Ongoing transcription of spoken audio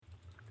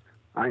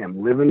I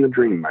am living the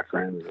dream, my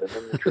friend.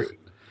 Living the dream.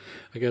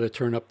 I got to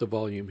turn up the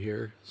volume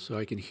here so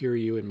I can hear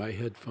you in my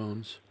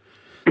headphones.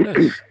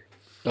 That's,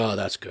 oh,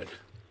 that's good.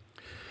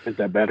 Is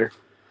that better?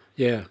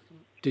 Yeah.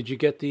 Did you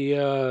get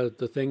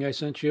the thing I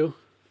sent you?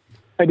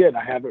 I did.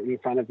 I have it in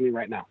front of me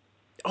right now.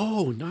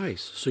 Oh,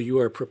 nice. So you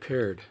are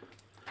prepared.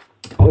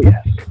 Oh,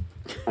 yes.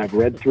 I've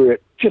read through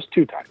it just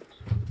 2 times.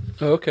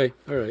 Oh, okay.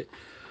 All right.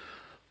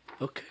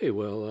 Okay.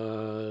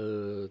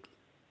 Well,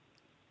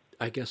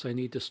 I guess I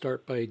need to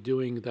start by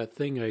doing that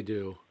thing I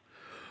do.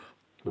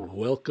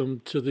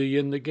 Welcome to the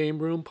In the Game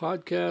Room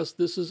podcast.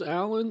 This is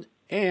Alan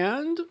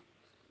and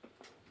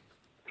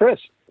Chris.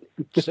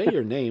 say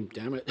your name,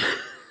 damn it.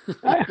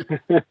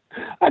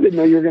 I didn't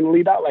know you were going to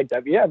lead out like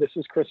that. But yeah, this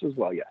is Chris as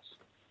well, yes.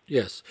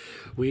 Yes,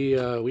 we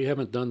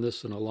haven't done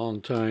this in a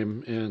long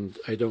time, and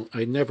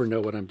I never know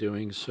what I'm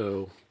doing,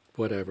 so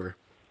whatever.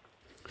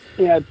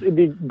 Yeah, it'd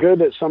be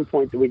good at some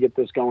point that we get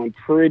this going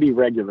pretty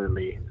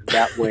regularly.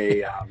 That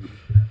way,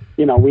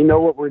 we know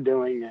what we're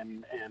doing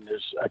and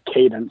there's a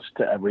cadence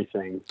to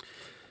everything.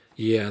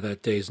 Yeah,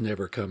 that day's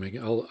never coming.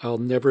 I'll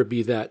never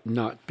be that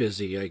not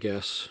busy, I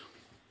guess.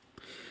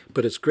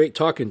 But it's great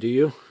talking to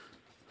you.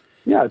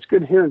 Yeah, it's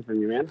good hearing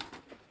from you, man.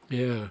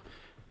 Yeah,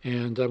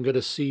 and I'm going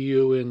to see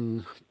you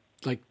in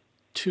like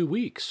 2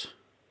 weeks.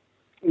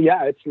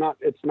 Yeah, it's not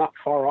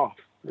far off.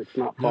 It's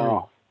not far No,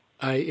 off.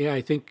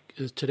 I think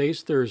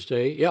today's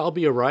Thursday. Yeah, I'll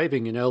be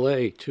arriving in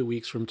L.A. 2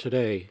 weeks from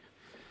today.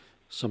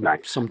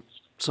 Nice.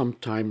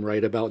 Sometime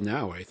right about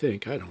now. I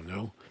think. I don't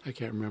know. I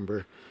can't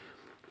remember.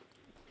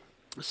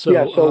 Yeah,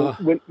 So,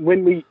 so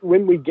when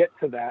we get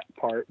to that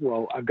part,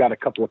 well, I've got a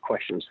couple of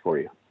questions for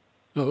you.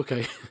 oh,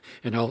 okay,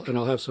 and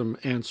I'll have some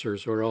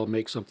answers, or I'll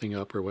make something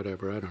up, or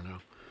whatever. I don't know.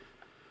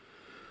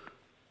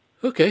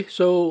 Okay,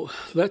 so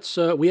let's.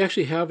 We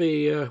actually have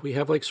we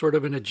have like sort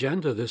of an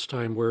agenda this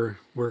time. We're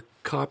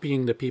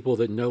copying the people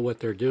that know what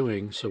they're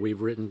doing. So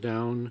we've written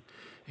down,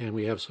 and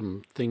we have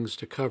some things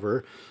to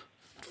cover.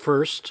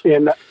 First,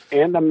 And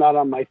I'm not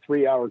on my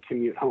 3-hour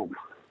commute home.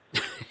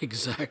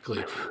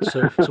 exactly.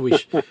 So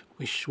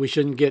we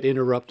shouldn't get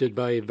interrupted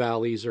by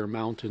valleys or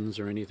mountains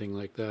or anything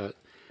like that.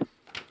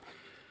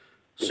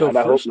 So God,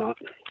 I hope first, not.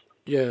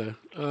 yeah.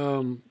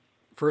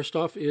 First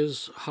off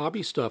is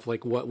hobby stuff,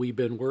 like what we've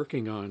been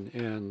working on,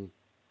 and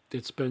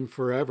it's been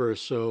forever.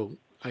 So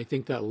I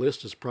think that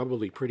list is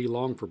probably pretty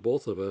long for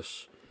both of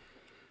us.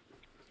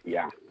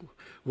 Yeah.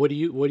 What do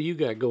you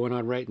got going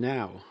on right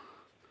now?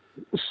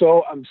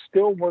 So I'm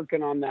still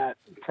working on that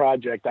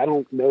project. I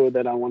don't know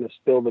that I want to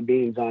spill the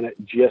beans on it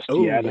just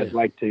Oh yet. yeah, I'd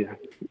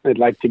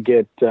like to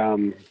get.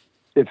 In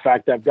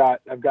fact, I've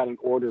got an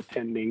order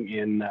pending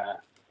in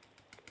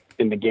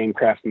the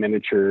GameCraft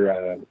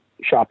miniature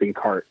shopping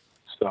cart.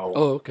 So,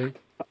 oh okay,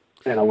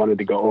 and I wanted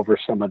to go over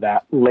some of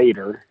that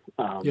later.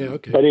 yeah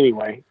okay. But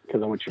anyway,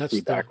 because I want your That's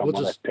feedback on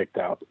what I picked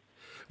out.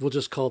 we'll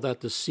just call that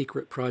the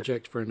secret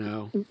project for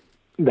now.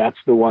 That's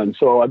the one.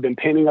 So I've been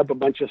painting up a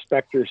bunch of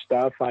Spectre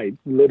stuff. I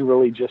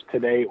literally just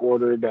today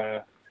ordered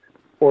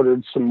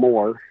some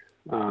more,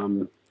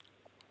 and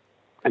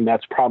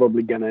that's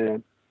probably going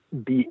to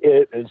be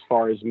it as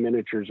far as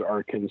miniatures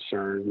are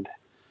concerned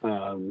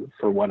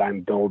for what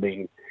I'm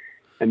building.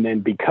 And then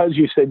because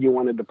you said you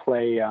wanted to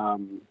play, I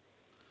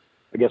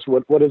guess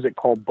what is it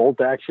called? Bolt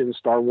Action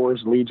Star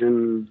Wars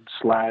Legion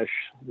 / You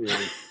know,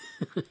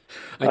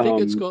 I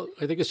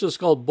think it's just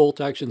called Bolt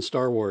Action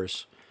Star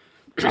Wars.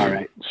 all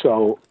right.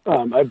 So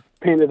I've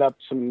painted up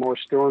some more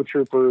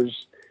stormtroopers.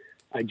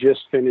 I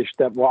just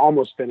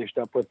almost finished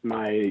up with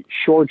my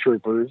shore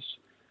troopers.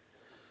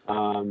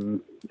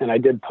 And I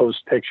did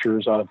post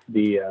pictures of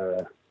the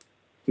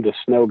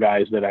snow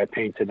guys that I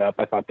painted up.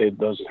 I thought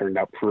those turned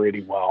out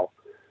pretty well.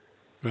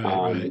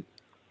 Right.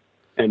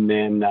 And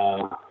then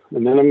I'm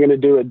going to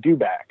do a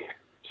dewback.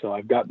 So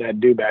I've got that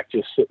dewback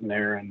just sitting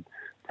there, and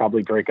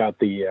probably break out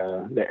the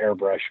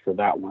airbrush for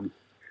that one.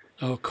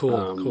 Oh,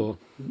 cool.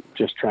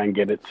 Just try and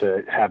get it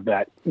to have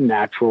that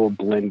natural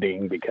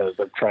blending, because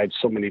I've tried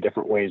so many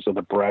different ways with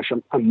a brush.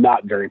 I'm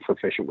not very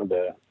proficient with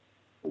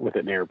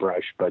an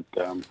airbrush, but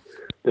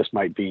this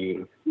might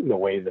be the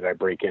way that I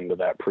break into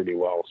that pretty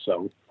well.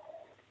 So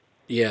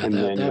Yeah, and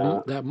that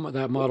then,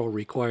 that model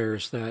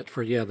requires that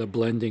for the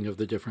blending of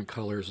the different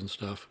colors and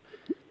stuff.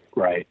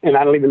 right. And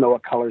I don't even know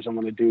what colors I'm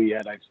going to do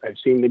yet. I've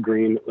seen the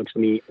green. It looks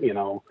neat,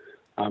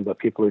 but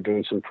people are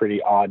doing some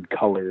pretty odd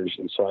colors.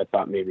 And so I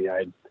thought maybe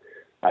I'd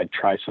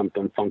try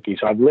something funky.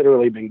 So I've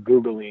literally been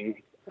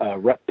Googling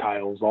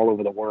reptiles all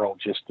over the world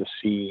just to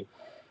see,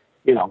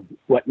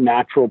 what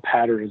natural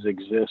patterns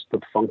exist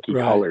with funky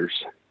Right.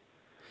 colors.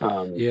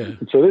 Yeah.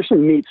 So there's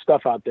some neat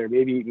stuff out there.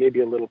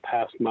 Maybe a little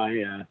past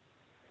my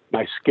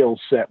skill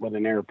set with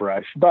an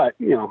airbrush, but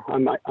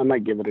I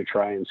might give it a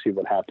try and see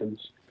what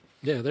happens.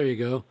 Yeah, there you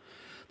go.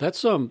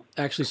 That's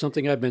actually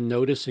something I've been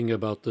noticing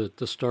about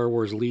the Star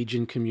Wars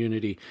Legion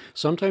community.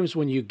 Sometimes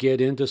when you get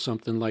into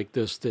something like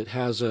this that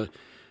has a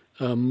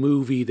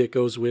movie that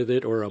goes with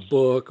it, or a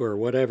book, or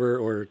whatever,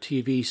 or a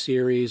TV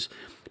series,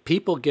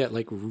 people get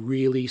like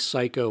really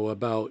psycho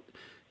about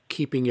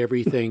keeping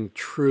everything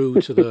true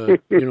to the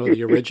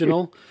the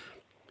original.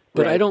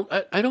 But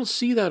Right. I don't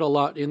see that a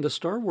lot in the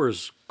Star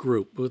Wars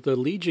group with the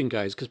Legion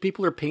guys, because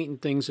people are painting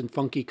things in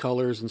funky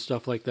colors and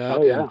stuff like that,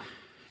 Oh yeah.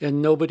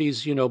 and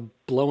nobody's, you know,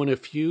 blowing a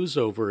fuse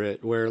over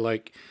it. Where,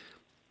 like,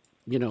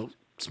 you know,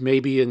 it's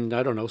maybe in,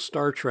 I don't know,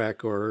 Star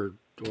Trek or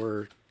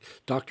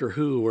Doctor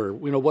Who, or,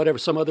 you know, whatever,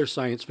 some other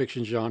science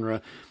fiction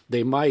genre,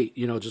 they might,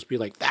 you know, just be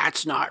like,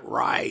 that's not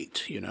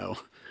right, you know.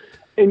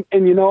 And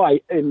you know,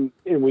 and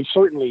we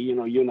certainly, you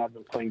know, you and I've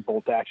been playing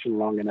Bolt Action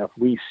long enough.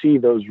 We see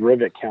those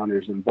rivet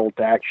counters in Bolt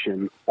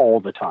Action all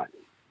the time.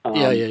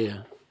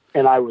 Yeah.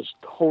 And I was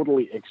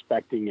totally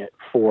expecting it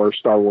for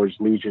Star Wars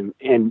Legion,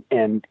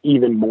 and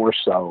even more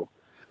so.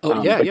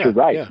 Oh, But you're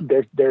right.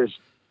 yeah.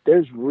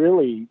 There's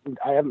really,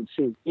 I haven't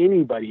seen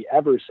anybody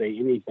ever say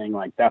anything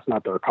like that's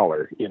not their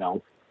color. You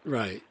know.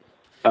 Right.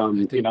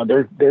 You know,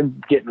 they're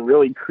getting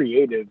really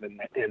creative,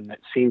 and it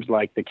seems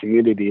like the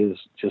community is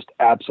just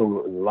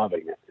absolutely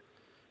loving it.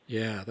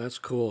 Yeah, that's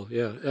cool.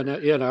 Yeah,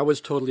 and I was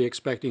totally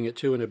expecting it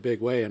too in a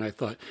big way, and I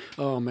thought,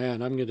 oh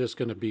man, I'm just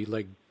going to be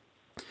like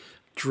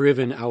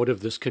driven out of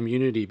this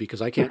community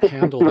because I can't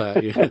handle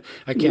that. You know?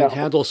 I can't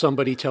handle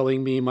somebody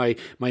telling me my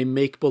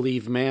make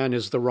believe man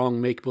is the wrong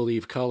make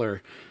believe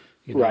color.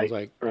 You know,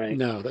 Right.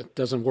 No, that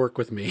doesn't work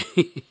with me.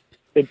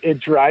 It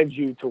drives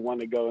you to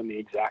want to go in the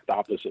exact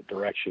opposite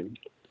direction.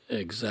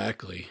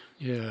 Exactly.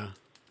 Yeah.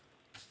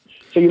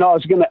 So, you know,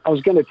 I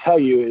was gonna tell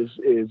you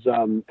is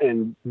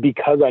and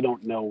because I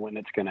don't know when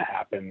it's gonna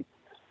happen,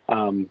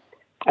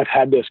 I've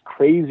had this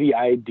crazy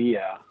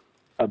idea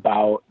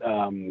about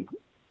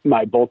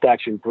my Bolt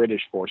Action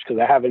British Force,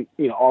 because I haven't,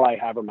 you know, all I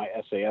have are my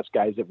SAS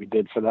guys that we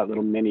did for that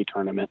little mini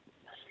tournament,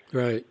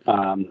 Right.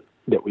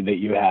 that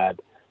you had,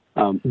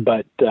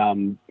 but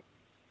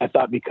I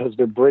thought because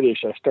they're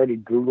British, I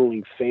started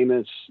Googling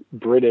famous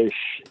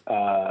British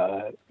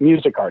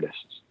music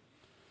artists.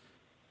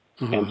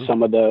 And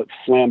some of the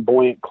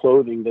flamboyant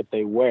clothing that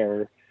they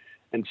wear.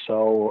 And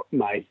so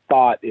my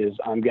thought is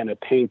I'm going to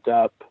paint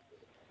up,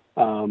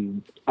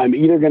 I'm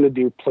either going to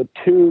do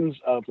platoons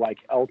of like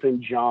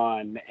Elton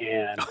John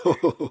and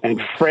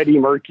Freddie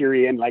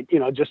Mercury and, like, you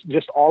know,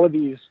 just all of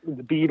these,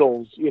 the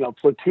Beatles, you know,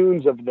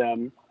 platoons of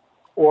them.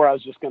 Or I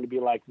was just going to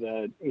be like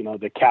the, you know,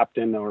 the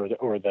captain or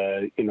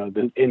the, you know,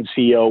 the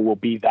NCO will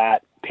be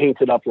that,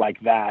 painted up like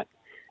that.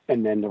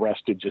 And then the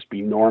rest would just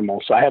be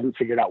normal. So I haven't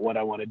figured out what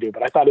I want to do,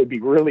 but I thought it'd be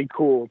really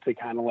cool to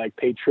kind of like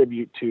pay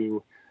tribute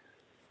to.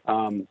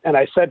 And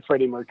I said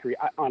Freddie Mercury.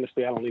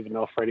 Honestly, I don't even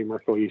know if Freddie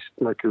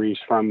Mercury's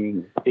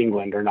from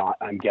England or not.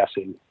 I'm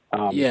guessing.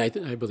 Yeah,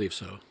 I believe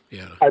so.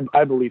 Yeah,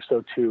 I believe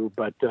so too.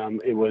 But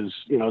it was,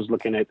 you know, I was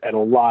looking at a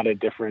lot of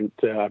different.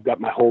 I've got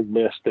my whole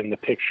list and the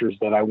pictures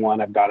that I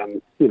want. I've got them,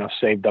 you know,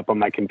 saved up on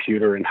my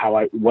computer, and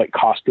what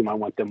costume I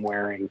want them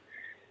wearing.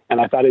 And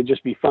I thought it'd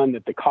just be fun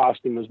that the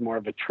costume was more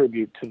of a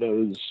tribute to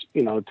those,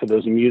 you know, to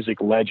those music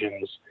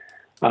legends.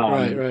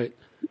 right.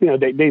 You know,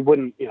 they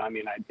wouldn't, you know, I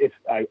mean,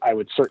 I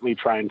would certainly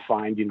try and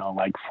find, you know,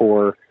 like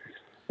for,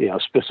 you know,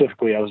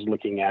 specifically I was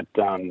looking at,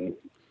 oh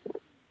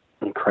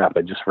crap,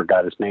 I just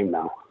forgot his name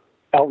now.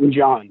 Elton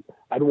John.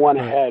 I'd want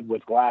a head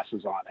with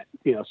glasses on it,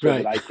 you know, so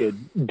that I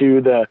could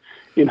do the,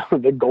 you know,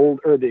 the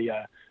gold or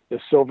the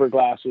silver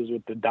glasses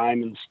with the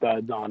diamond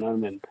studs on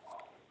them and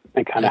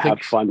kind of have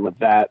fun with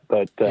that.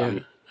 But,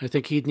 I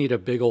think he'd need a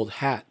big old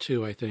hat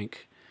too, I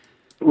think.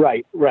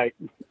 Right.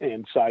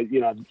 And so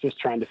you know, I'm just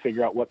trying to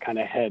figure out what kind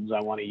of heads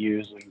I want to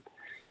use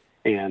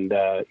and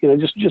you know,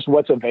 just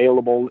what's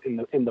available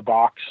in the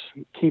box.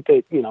 Keep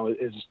it, you know,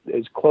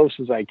 as close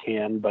as I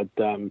can, but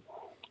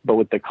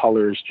with the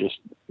colors just,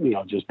 you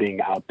know, just being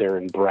out there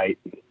and bright.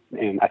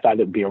 And I thought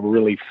it'd be a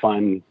really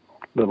fun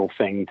little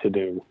thing to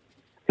do,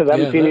 because I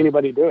haven't seen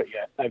anybody do it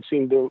yet. I've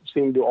seen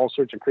them do all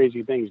sorts of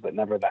crazy things, but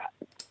never that.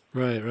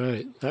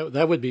 Right.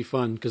 That would be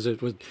fun, because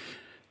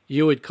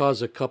you would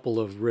cause a couple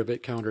of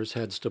rivet counters'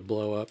 heads to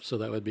blow up, so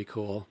that would be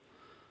cool.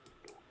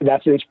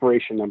 That's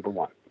inspiration number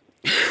one.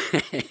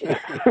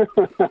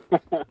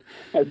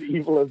 As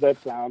evil as that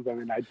sounds, I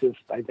mean, I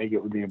think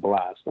it would be a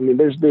blast. I mean,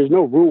 there's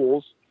no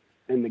rules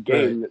in the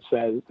game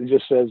that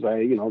just says,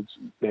 you know,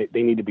 they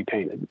need to be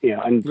painted. You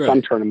know, and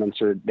some tournaments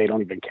they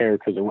don't even care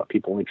because they want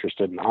people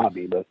interested in the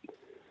hobby. But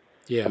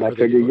I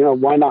figured, you know,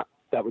 why not?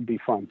 That would be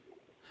fun.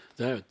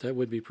 That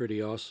would be pretty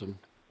awesome.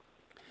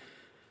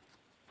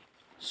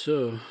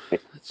 So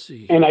let's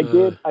see. And I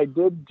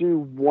did do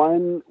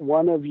one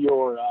of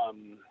your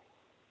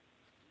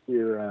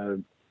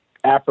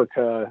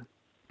Africa,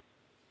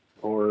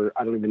 or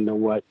I don't even know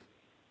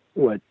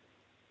what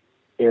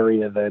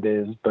area that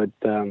is, but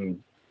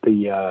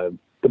the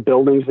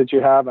buildings that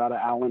you have out of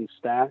Alan's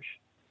stash.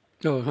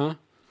 Oh,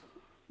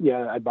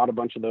 Yeah, I bought a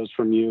bunch of those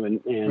from you,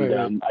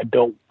 and I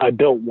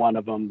built one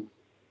of them.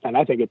 And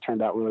I think it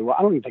turned out really well.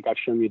 I don't even think I've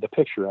shown you the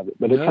picture of it,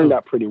 but it turned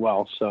out pretty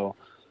well. So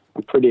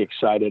I'm pretty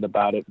excited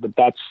about it. But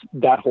that's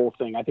that whole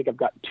thing. I think I've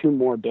got 2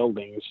 more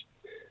buildings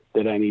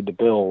that I need to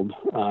build,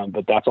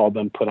 but that's all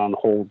been put on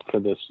hold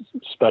for this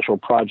special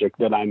project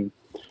that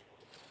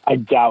I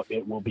doubt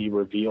it will be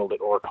revealed at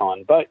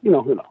Orcon. But, you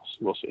know, who knows?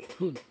 We'll see.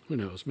 Who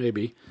knows?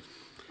 Maybe.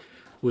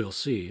 We'll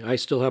see. I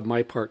still have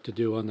my part to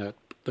do on that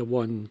the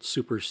one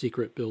super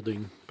secret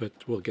building, but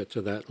we'll get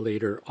to that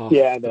later off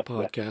the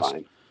podcast. That's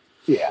fine.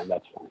 Yeah,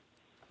 that's fine.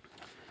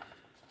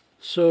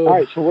 So, all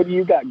right. So, what do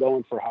you got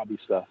going for hobby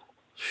stuff?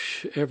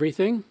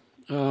 Everything.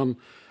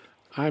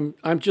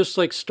 I'm just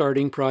like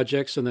starting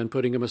projects and then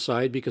putting them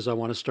aside because I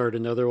want to start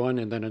another one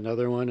and then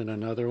another one and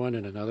another one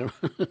and another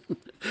one.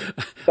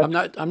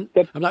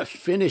 I'm not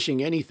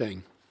finishing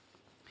anything.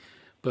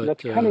 But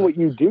that's kind of what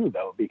you do,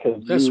 though,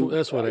 because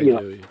that's what I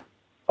do.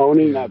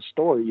 Owning that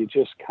store, you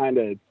just kind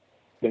of,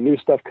 the new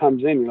stuff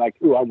comes in, you're like,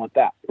 ooh, I want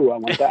that. Ooh, I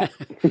want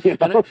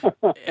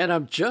that. And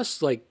I'm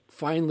just like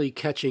finally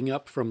catching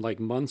up from like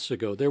months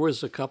ago. There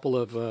was a couple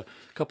of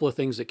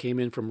things that came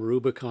in from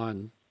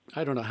Rubicon.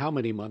 I don't know how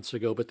many months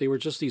ago, but they were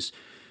just these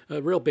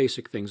real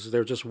basic things.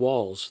 They're just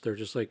walls. They're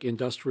just like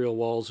industrial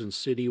walls and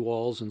city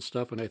walls and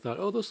stuff. And I thought,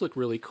 oh, those look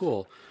really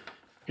cool.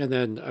 And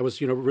then I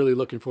was, really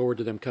looking forward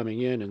to them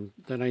coming in. And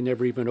then I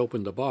never even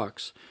opened the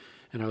box.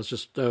 And I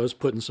was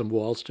putting some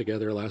walls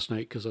together last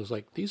night because I was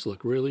like, these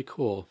look really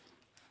cool.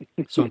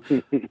 So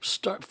I'm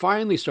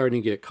finally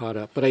starting to get caught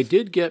up. But I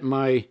did get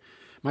my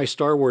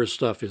Star Wars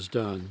stuff is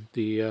done.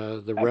 The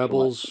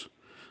Rebels,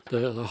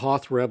 the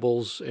Hoth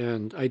Rebels,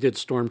 and I did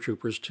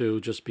Stormtroopers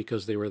too, just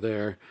because they were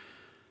there.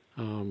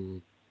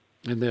 And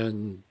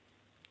then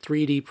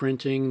 3D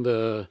printing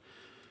the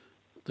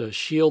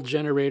shield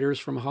generators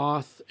from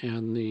Hoth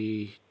and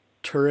the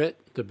turret,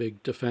 the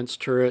big defense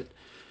turret.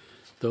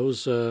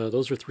 Those are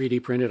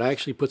 3D printed. I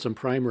actually put some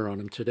primer on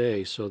them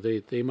today, so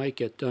they might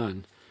get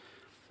done.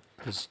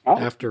 Because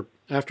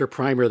after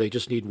primer, they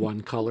just need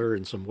one color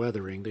and some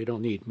weathering. They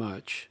don't need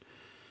much.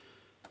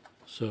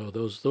 So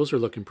those are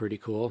looking pretty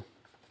cool.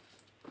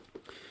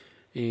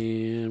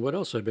 And what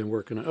else I've been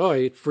working on?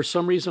 Oh, for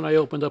some reason I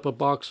opened up a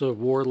box of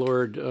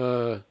Warlord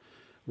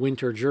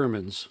Winter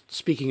Germans.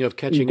 Speaking of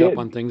catching up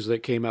on things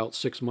that came out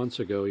 6 months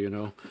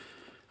ago,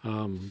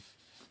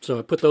 so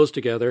I put those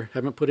together.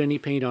 Haven't put any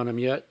paint on them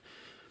yet,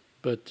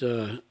 but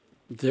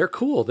they're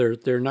cool.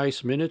 They're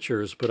nice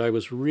miniatures. But I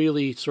was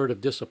really sort of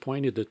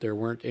disappointed that there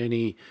weren't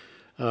any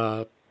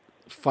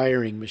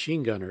firing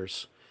machine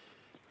gunners,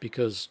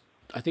 because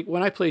I think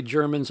when I play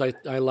Germans, I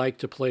like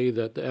to play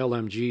the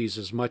LMGs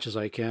as much as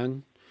I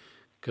can,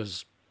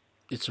 because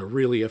it's a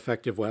really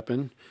effective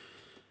weapon,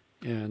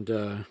 and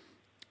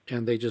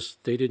they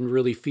didn't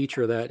really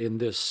feature that in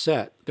this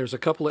set. There's a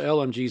couple of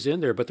LMGs in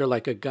there, but they're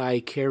like a guy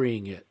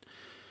carrying it,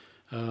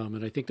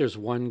 and I think there's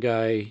one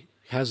guy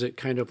has it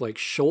kind of like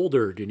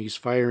shouldered, and he's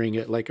firing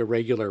it like a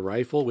regular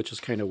rifle, which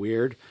is kind of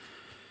weird.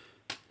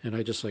 And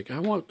I just like I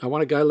want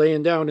a guy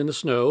laying down in the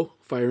snow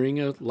firing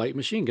a light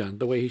machine gun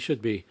the way he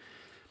should be.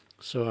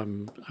 So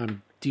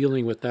I'm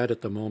dealing with that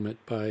at the moment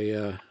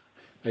by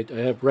I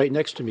have right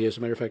next to me, as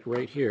a matter of fact,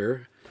 right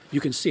here. You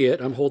can see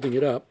it. I'm holding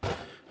it up.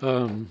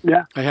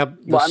 Yeah. I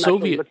have the I'm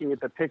Soviet. looking at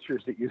the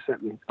pictures that you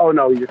sent me. Oh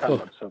no, you're talking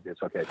about the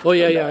Soviets. Okay. Oh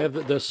yeah. I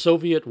have the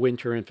Soviet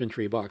Winter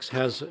Infantry box.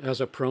 Has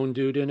a prone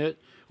dude in it,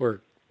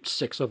 or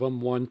 6 of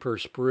them, 1 per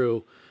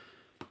sprue.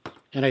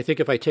 And I think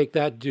if I take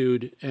that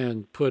dude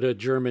and put a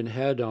German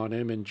head on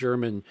him and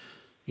German,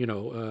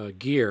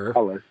 gear.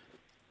 Color.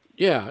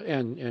 Yeah,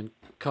 and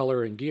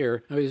color and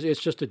gear. I mean, it's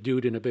just a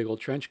dude in a big old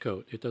trench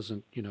coat. It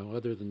doesn't,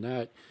 other than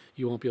that,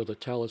 you won't be able to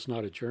tell it's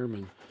not a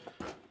German.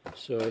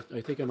 So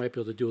I think I might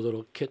be able to do a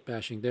little kit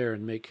bashing there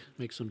and make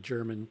some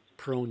German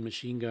prone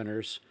machine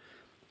gunners.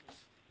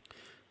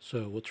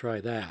 So we'll try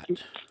that.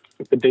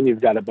 But then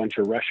you've got a bunch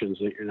of Russians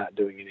that you're not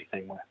doing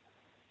anything with.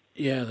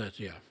 Yeah,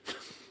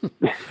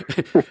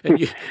 and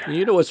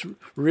you know what's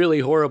really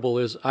horrible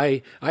is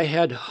I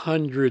had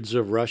hundreds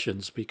of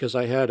Russians, because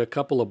I had a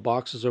couple of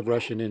boxes of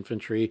Russian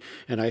infantry,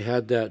 and I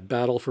had that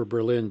Battle for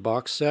Berlin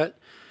box set,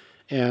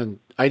 and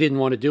I didn't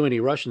want to do any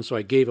Russian, so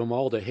I gave them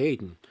all to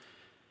Hayden.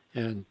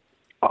 And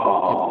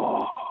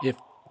if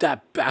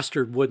that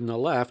bastard wouldn't have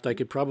left, I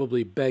could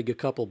probably beg a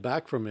couple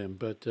back from him,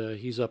 but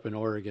he's up in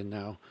Oregon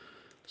now,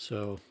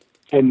 so...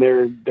 And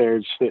they're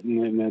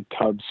sitting in a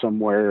tub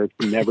somewhere,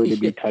 never to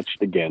be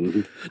touched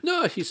again.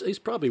 No, he's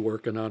probably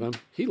working on them.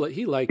 He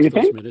likes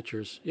those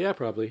miniatures. Yeah,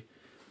 probably.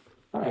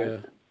 All yeah.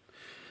 Right.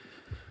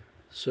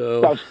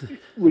 So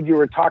when you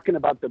were talking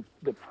about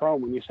the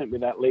prone, when you sent me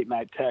that late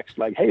night text,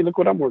 like, "Hey, look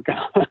what I'm working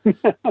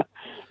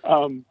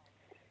on,"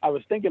 I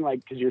was thinking,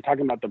 like, because you're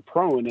talking about the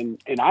prone,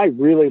 and I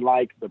really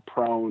like the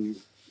prone,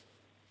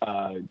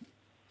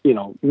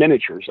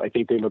 miniatures. I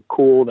think they look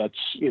cool. That's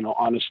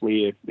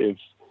honestly, if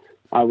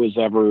I was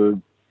ever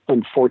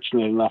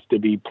unfortunate enough to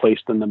be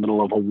placed in the middle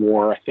of a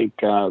war, I think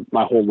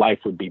my whole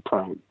life would be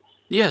prone.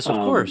 Yes, of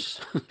course.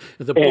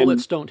 The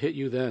bullets don't hit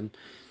you then.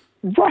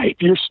 Right,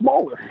 you're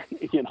smaller,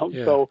 Yeah.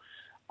 So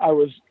I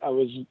was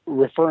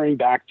referring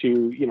back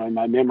to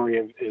my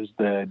memory is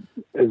the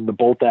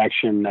Bolt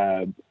Action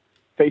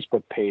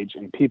Facebook page,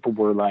 and people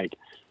were like,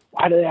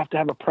 "Why do they have to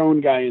have a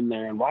prone guy in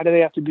there? And why do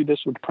they have to do this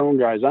with prone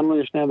guys? I don't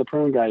understand the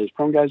prone guys.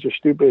 Prone guys are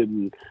stupid."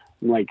 And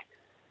I'm like,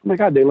 "Oh my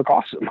God, they look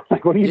awesome!"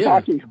 Like, what are you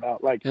talking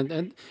about? Like,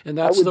 and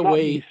that's the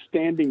way be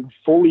standing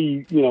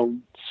fully,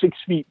 6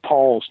 feet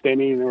tall,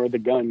 standing there with a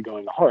gun,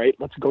 going, "All right,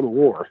 let's go to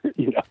war."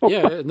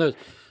 Yeah, and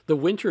the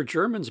Winter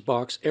Germans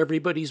box,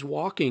 everybody's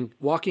walking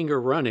or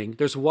running.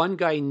 There's one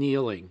guy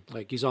kneeling,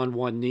 like he's on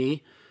one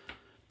knee,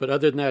 but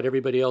other than that,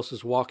 everybody else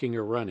is walking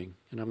or running.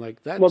 And I'm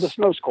like, that's Well, the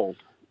snow's cold.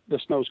 The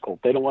snow's cold.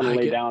 They don't want to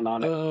lay down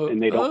on it,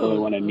 and they don't really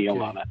want to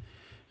kneel on it.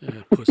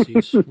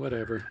 Pussies,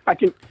 whatever. I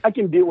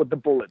can deal with the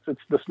bullets.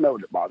 It's the snow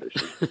that bothers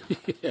me.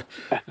 Yeah,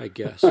 I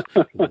guess.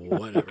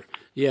 Whatever.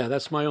 Yeah,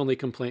 that's my only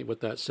complaint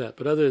with that set.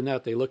 But other than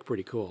that, they look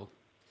pretty cool.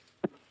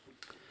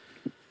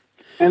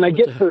 And I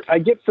get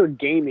for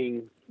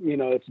gaming,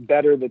 it's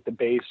better that the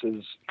base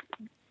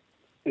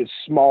is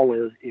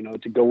smaller,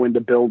 to go into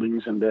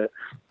buildings and to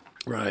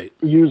right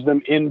use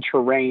them in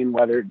terrain,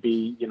 whether it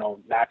be,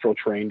 natural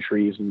terrain,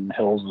 trees and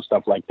hills and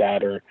stuff like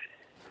that, or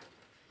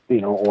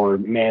or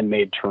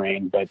man-made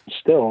terrain. But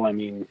still, I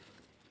mean,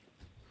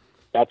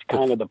 that's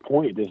kind of the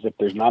point, is if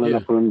there's not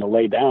enough room to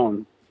lay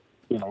down,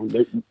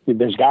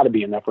 there's got to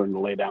be enough room to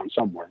lay down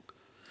somewhere.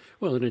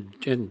 Well,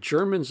 and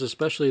Germans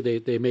especially,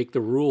 they make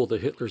the rule, the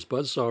Hitler's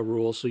Buzzsaw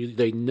rule, so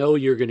they know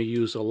you're going to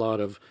use a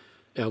lot of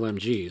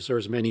LMGs, or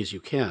as many as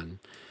you can.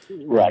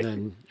 Right.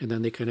 And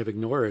then they kind of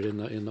ignore it in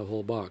the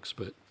whole box.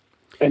 But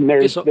and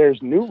there's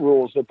new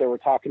rules that they were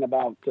talking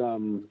about.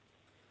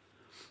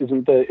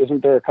 Isn't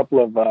there a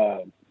couple of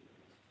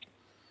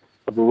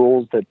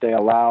rules that they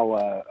allow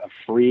a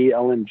free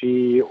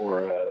LMG,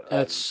 or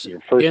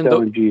your first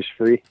LMG is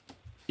free?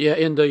 Yeah,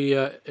 in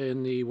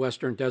the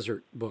Western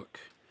Desert book.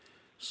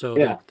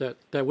 So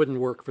that wouldn't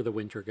work for the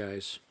winter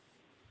guys.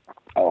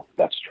 Oh,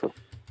 that's true.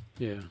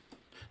 Yeah,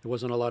 there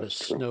wasn't a lot of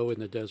snow in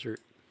the desert.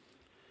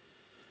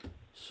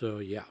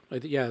 So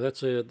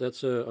that's a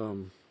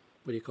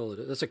what do you call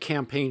it? That's a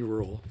campaign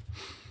rule.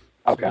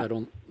 Okay. So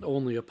that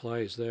only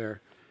applies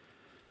there.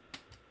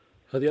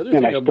 The other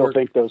and thing I still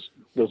think those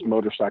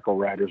motorcycle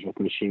riders with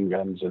machine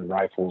guns and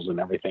rifles and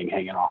everything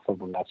hanging off of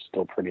them, that's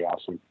still pretty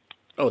awesome.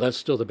 Oh, that's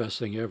still the best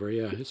thing ever.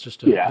 Yeah, it's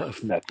just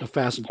a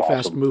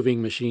fast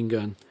moving machine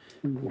gun.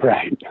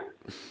 Right.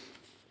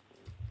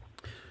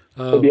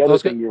 So the other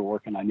thing you're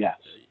working on, yes.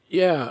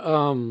 Yeah,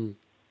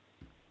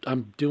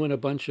 I'm doing a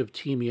bunch of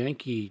Team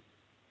Yankee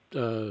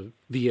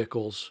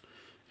vehicles,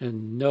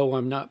 and no,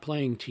 I'm not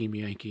playing Team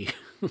Yankee.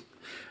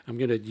 I'm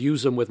going to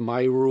use them with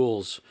my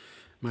rules,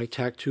 my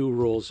TAC-2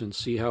 rules, and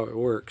see how it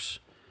works.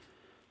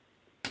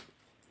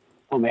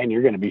 Oh man,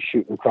 you're going to be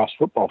shooting across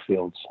football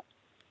fields.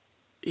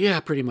 Yeah,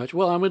 pretty much.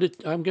 Well,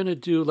 I'm gonna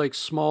do like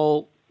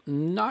small,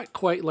 not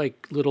quite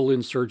like little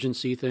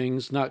insurgency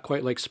things, not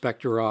quite like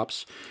Spectre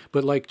Ops,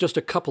 but like just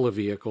a couple of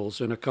vehicles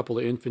and a couple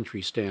of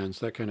infantry stands,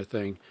 that kind of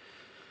thing.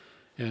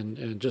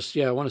 And just,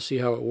 I want to see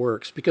how it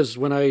works. Because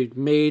when I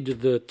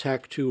made the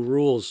TAC-2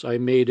 rules, I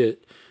made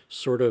it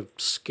sort of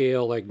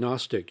scale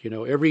agnostic.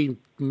 Every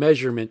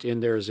measurement in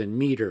there is in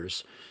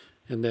meters.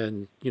 And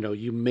then,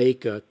 you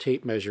make a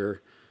tape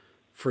measure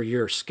for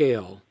your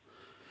scale.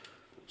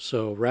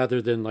 So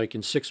rather than like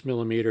in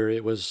 6mm,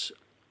 it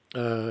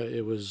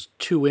was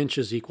 2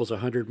 inches equals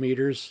 100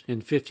 meters.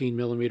 In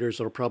 15mm,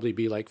 it'll probably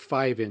be like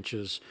 5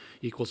 inches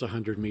equals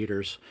 100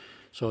 meters.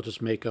 So I'll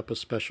just make up a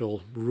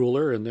special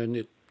ruler, and then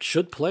it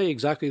should play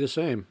exactly the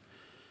same.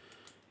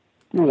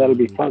 Oh, that'll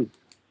be fun.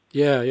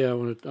 Yeah, I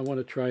want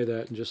to try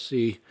that and just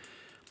see.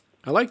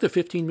 I like the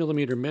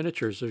 15mm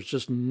miniatures. There's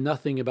just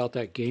nothing about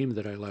that game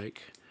that I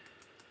like.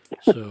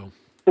 So.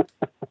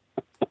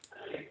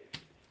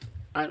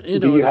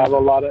 Do you have a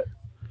lot of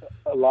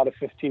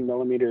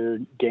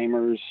 15mm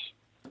gamers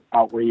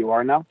out where you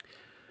are now?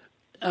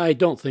 I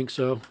don't think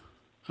so.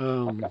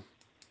 Okay.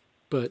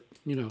 But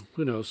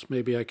who knows?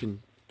 Maybe I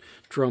can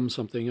drum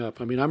something up.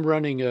 I mean, I'm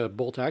running a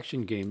bolt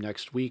action game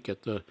next week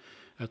at the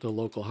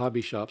local hobby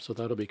shop, so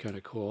that'll be kind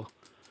of cool.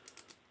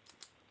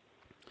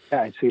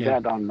 Yeah, I see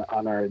that on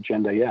our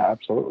agenda. Yeah,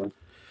 absolutely.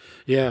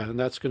 Yeah, and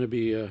that's going to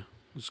be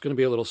it's going to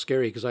be a little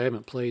scary because I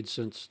haven't played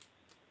since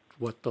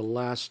the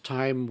last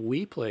time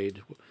we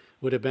played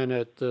would have been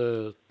at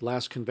the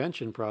last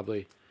convention,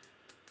 probably.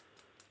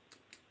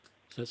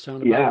 Does that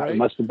sound about right? Yeah, it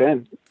must have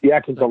been. Yeah,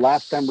 because the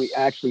last time we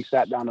actually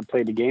sat down and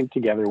played a game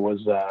together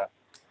was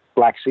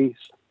Black Seas.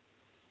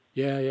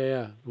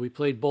 Yeah. We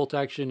played Bolt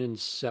Action in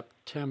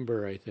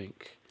September, I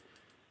think,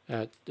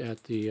 at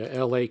the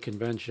LA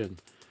convention.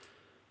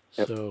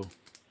 Yep. So,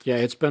 yeah,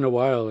 it's been a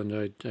while, and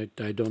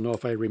I don't know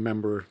if I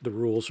remember the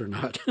rules or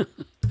not.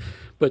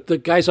 But the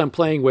guys I'm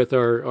playing with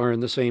are in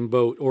the same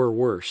boat or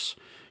worse,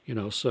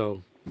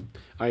 so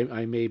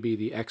I may be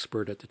the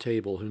expert at the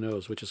table, who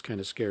knows, which is kind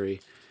of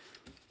scary.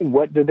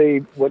 What does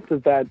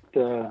that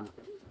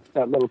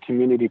little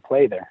community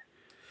play there?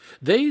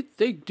 They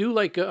do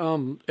like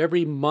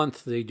every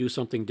month they do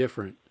something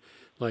different.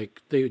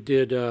 Like we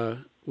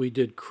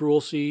did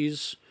Cruel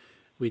Seas,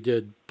 we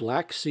did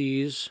Black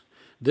Seas.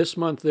 This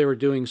month they were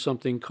doing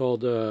something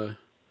called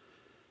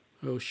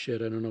oh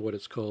shit, I don't know what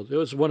it's called. It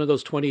was one of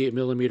those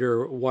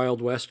 28mm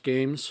Wild West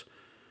games.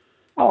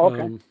 Oh,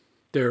 okay.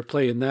 They're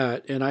playing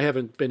that, and I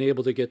haven't been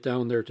able to get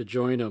down there to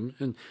join them.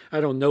 And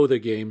I don't know the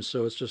game,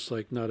 so it's just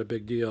like not a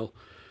big deal.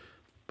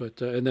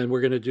 But and then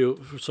we're going to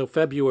do, so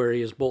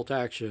February is Bolt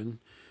Action,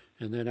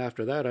 And then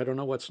after that, I don't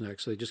know what's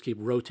next. They just keep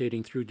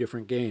rotating through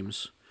different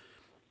games.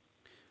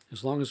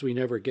 As long as we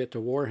never get to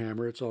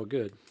Warhammer, it's all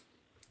good.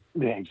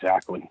 Yeah,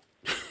 exactly.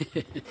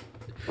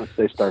 Once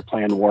they start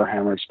playing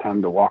Warhammer, it's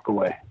time to walk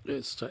away.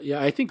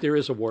 Yeah, I think there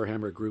is a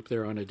Warhammer group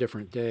there on a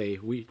different day.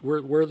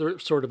 We're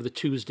sort of the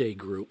Tuesday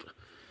group.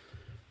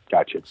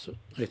 Gotcha. So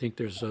I think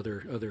there's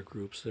other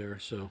groups there.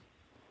 So.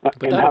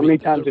 And how many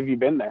times have you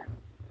been there?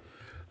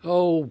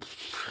 Oh,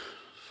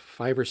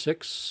 5 or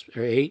 6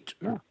 or 8,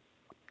 Yeah,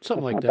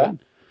 something like that. bad.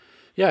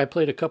 Yeah, I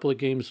played a couple of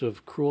games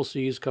of Cruel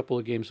Seas, a couple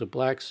of games of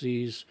Black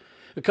Seas.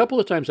 A couple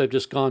of times I've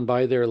just gone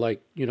by there,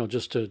 like,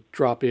 just to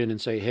drop in and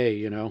say,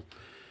 hey,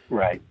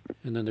 Right.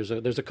 And then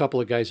there's a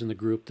couple of guys in the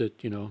group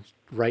that,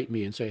 write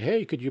me and say,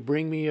 hey, could you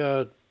bring me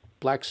a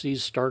Black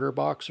Seas starter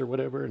box or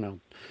whatever? And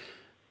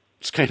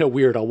it's kind of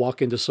weird. I'll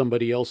walk into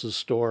somebody else's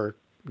store,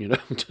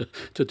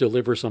 to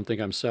deliver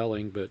something I'm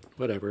selling, but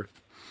whatever.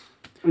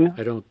 Yeah.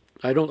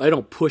 I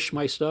don't push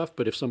my stuff,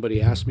 but if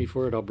somebody asks me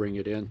for it, I'll bring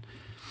it in.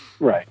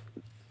 Right.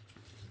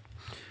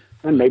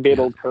 And maybe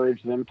it'll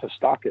encourage them to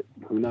stock it.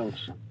 Who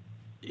knows?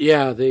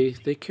 Yeah, they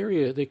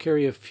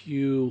carry a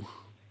few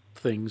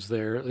things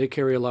there. They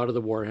carry a lot of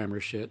the Warhammer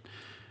shit,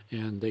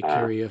 and they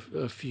carry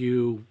a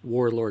few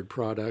Warlord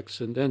products,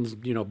 and then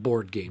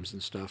board games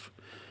and stuff.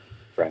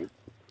 Right.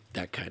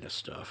 That kind of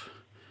stuff.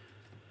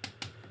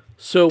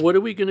 So, what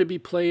are we going to be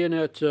playing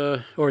at?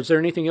 Or is there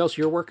anything else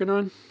you're working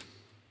on?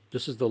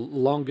 This is the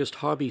longest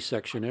hobby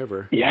section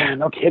ever. Yeah,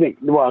 no kidding.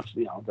 Well,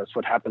 that's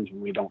what happens when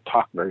we don't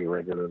talk very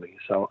regularly.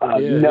 So,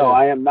 Yeah.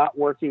 I am not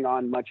working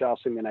on much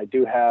else. I mean, I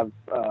do have,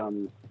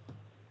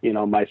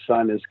 my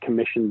son has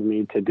commissioned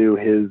me to do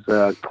his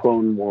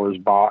Clone Wars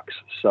box.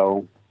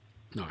 So,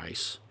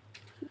 Nice.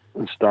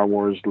 Star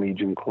Wars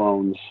Legion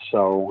clones.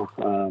 So,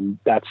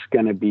 that's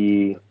going to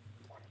be,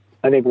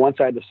 I think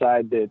once I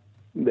decide that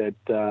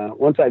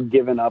once I've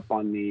given up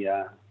on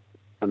the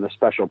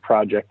special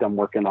project I'm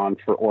working on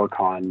for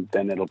Orcon,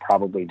 then it'll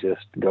probably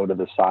just go to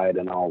the side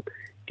and I'll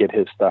get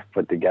his stuff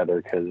put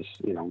together because,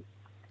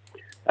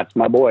 that's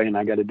my boy and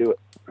I got to do it.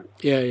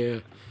 Yeah.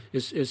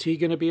 Is he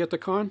going to be at the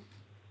con?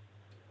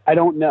 I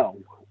don't know.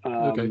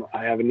 Okay.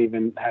 I haven't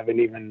even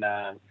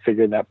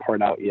figured that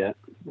part out yet.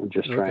 I'm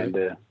just trying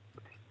to,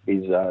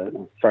 he's a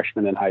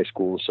freshman in high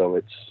school. So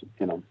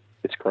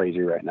it's crazy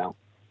right now.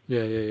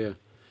 Yeah.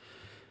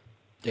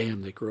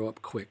 Damn, they grow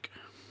up quick.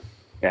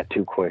 Yeah.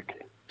 Too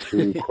quick.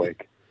 Too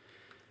quick.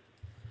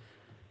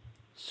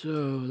 So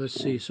let's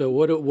see. So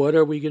what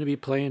are we going to be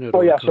playing at? Oh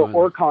Orcon? yeah, so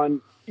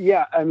Orcon.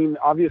 Yeah, I mean,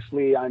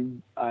 obviously,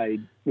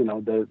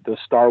 the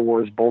Star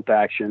Wars bolt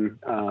action.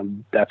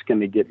 That's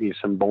going to get me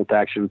some bolt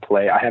action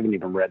play. I haven't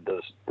even read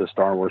the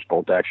Star Wars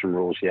bolt action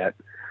rules yet.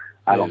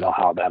 I don't know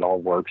how that all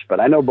works,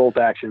 but I know bolt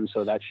action,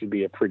 so that should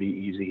be a pretty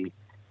easy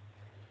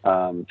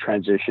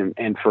transition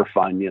and for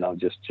fun.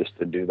 Just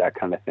to do that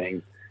kind of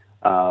thing.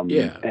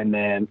 And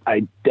then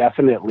I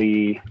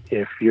definitely,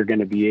 if you're going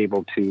to be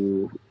able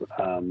to,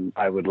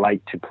 I would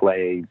like to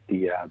play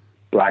the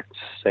Black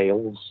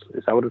Sails.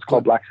 Is that what it's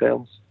called? Black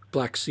Sails?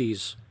 Black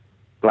Seas.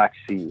 Black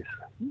Seas.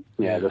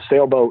 Yeah, the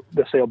sailboat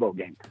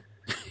game.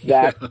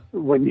 That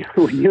when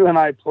you and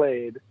I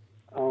played,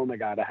 oh my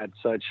God, I had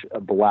such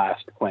a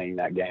blast playing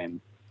that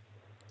game.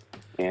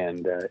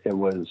 And it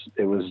was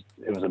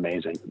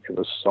amazing. It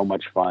was so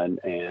much fun,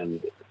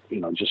 and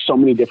just so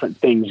many different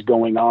things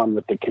going on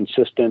with the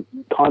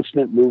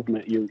constant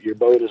movement. Your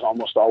boat is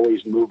almost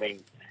always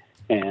moving,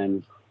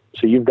 and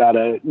so you've got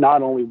to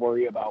not only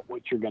worry about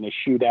what you're going to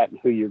shoot at and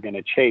who you're going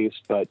to chase,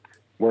 but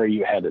where are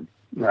you headed,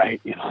 right?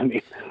 You know what I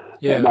mean?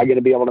 Yeah. Am I going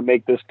to be able to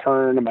make this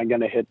turn? Am I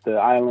going to hit the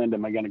island?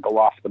 Am I going to go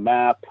off the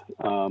map?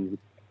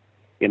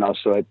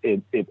 So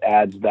it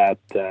adds that.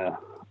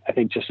 I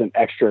think just an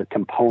extra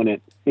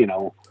component,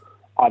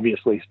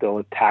 obviously still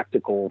a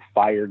tactical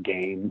fire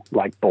game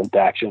like bolt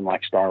action,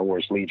 like Star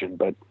Wars Legion,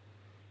 but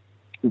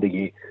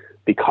the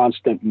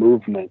constant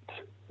movement,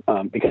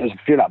 because if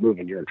you're not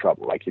moving, you're in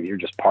trouble. Like if you're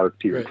just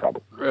parked, you're in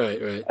trouble. Right.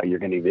 You're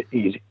going to get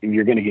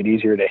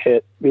easier to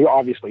hit. You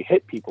obviously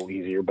hit people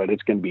easier, but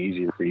it's going to be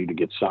easier for you to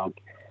get sunk.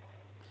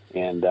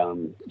 And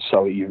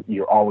so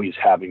you're always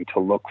having to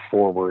look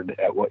forward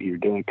at what you're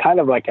doing,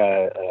 kind of like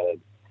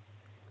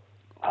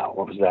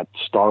what was that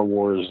Star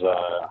Wars?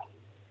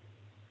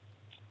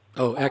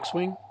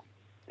 X-Wing?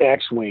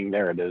 X-Wing,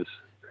 there it is.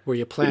 Where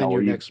you plan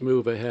your next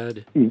move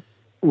ahead.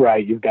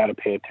 Right, you've got to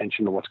pay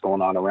attention to what's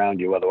going on around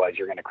you, otherwise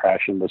you're going to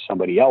crash into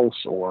somebody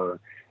else or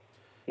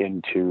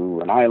into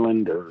an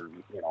island or,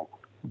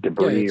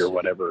 debris or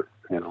whatever,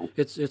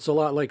 It's a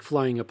lot like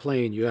flying a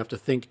plane. You have to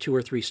think 2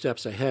 or 3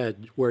 steps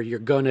ahead where you're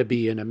going to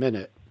be in a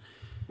minute.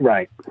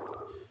 Right.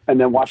 And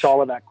then watch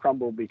all of that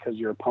crumble because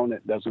your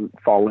opponent doesn't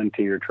fall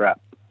into your trap.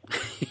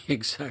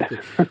 Exactly.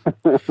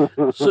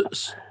 So,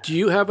 do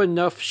you have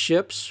enough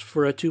ships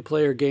for a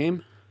 2-player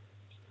game?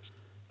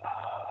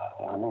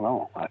 I don't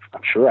know.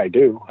 I'm sure I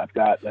do. I've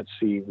got, let's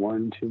see,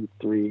 1, 2,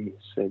 3,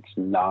 6,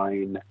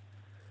 9.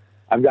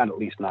 I've got at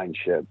least 9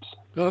 ships.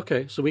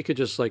 Okay, so we could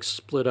just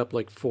split up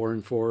 4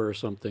 and 4 or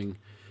something.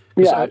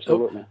 Yeah,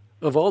 absolutely.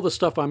 Of all the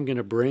stuff I'm going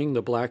to bring,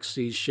 the Black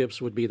Sea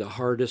ships would be the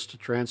hardest to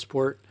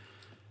transport.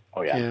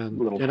 Oh yeah, and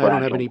a little and fragile.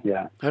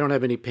 I don't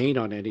have any paint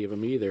on any of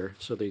them either,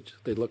 so they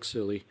look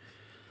silly.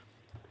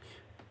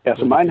 Yeah,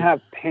 so mine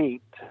have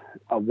paint.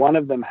 One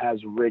of them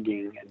has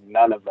rigging, and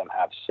none of them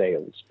have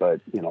sails.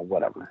 But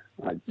whatever.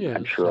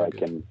 I'm sure I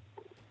can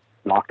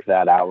knock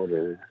that out,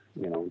 or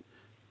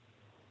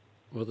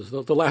Well,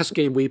 the last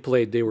game we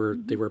played, they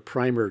were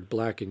primered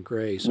black and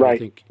gray. So right, I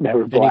think they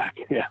were black.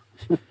 Yeah,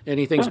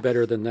 anything's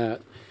better than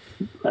that.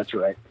 That's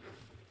right.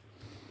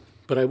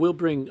 But I'll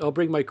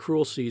bring my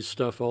Cruel Seas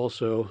stuff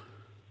also,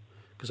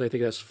 because I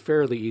think that's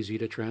fairly easy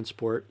to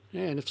transport.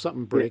 And if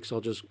something breaks, I'll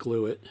just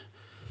glue it.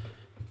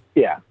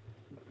 Yeah.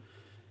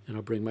 And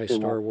I'll bring my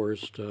Star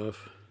Wars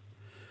stuff.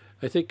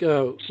 I think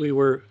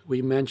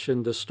we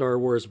mentioned the Star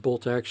Wars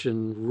bolt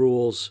action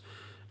rules,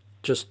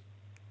 just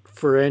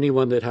for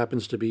anyone that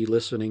happens to be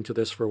listening to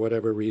this for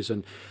whatever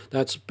reason.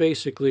 That's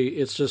basically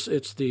it's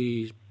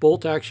the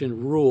bolt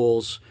action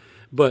rules,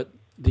 but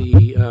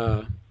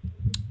the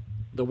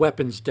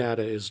weapons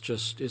data is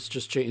just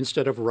changed.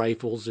 Instead of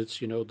rifles, it's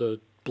the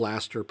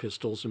blaster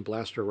pistols and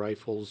blaster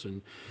rifles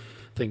and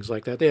things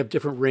like that. They have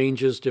different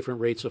ranges,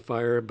 different rates of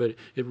fire, but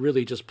it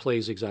really just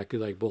plays exactly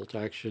like bolt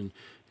action.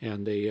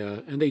 And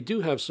they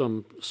do have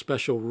some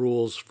special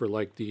rules for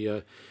like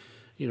the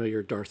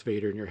your Darth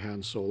Vader and your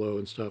Han Solo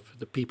and stuff.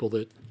 The people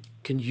that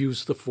can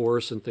use the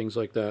Force and things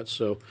like that.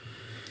 So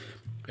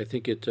I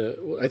think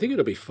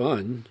it'll be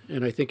fun,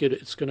 and I think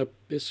it's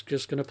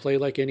just gonna play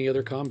like any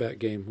other combat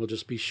game. We'll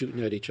just be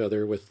shooting at each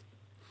other with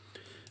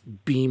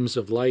beams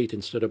of light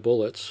instead of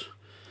bullets.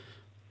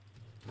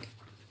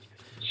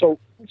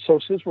 So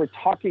since we're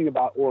talking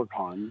about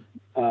Orcon,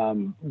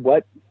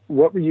 what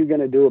were you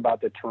going to do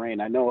about the terrain?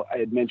 I know I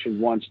had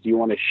mentioned once. Do you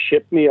want to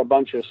ship me a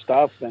bunch of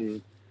stuff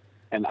and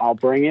I'll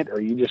bring it, or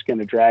are you just going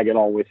to drag it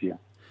all with you?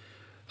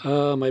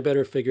 I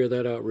better figure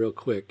that out real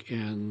quick.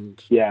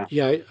 And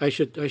I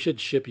should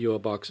ship you a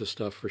box of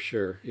stuff for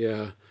sure.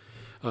 Yeah.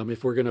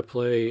 If we're going to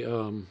play,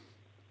 you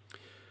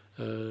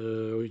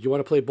want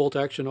to play bolt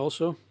action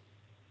also?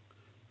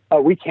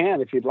 We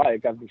can, if you'd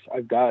like.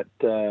 I've got.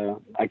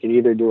 I can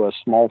either do a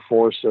small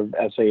force of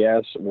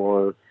SAS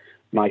or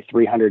my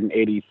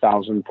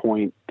 380,000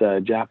 point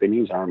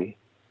Japanese army.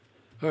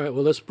 All right.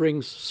 Well, let's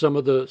bring some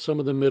of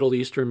the Middle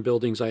Eastern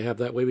buildings I have.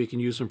 That way, we can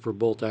use them for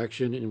bolt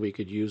action, and we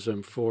could use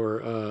them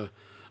for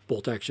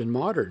bolt action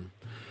modern.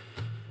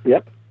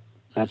 Yep,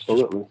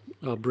 absolutely.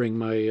 I'll bring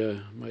my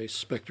my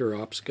Spectre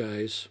Ops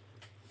guys.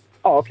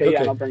 Oh, okay.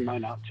 Yeah, I'll bring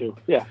mine out too.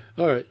 Yeah.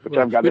 All right.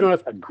 Well, I've got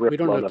a grip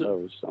load of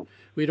those. So.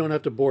 We don't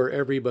have to bore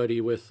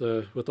everybody with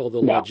all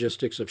the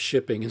logistics of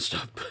shipping and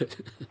stuff,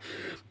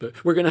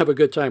 but we're going to have a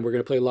good time. We're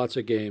going to play lots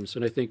of games,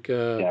 and I think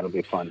it'll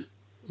be fun.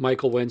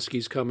 Michael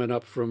Wensky's coming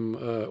up from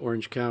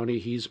Orange County.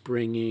 He's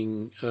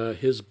bringing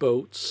his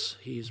boats.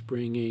 I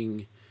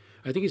think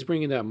he's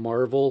bringing that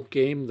Marvel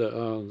game.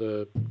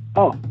 The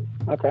oh,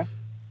 okay.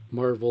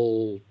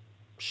 Marvel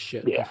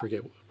shit. I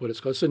forget what it's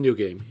called. It's a new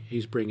game.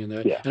 He's bringing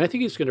that, and I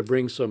think he's going to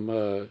bring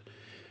some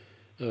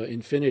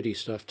Infinity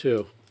stuff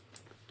too.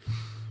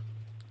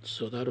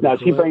 So that'll now,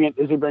 be cool.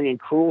 Is he bringing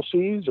Cruel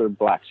Seas or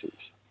Black Seas?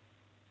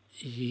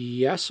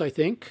 Yes, I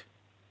think.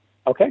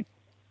 Okay.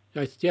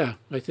 I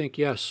think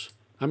yes.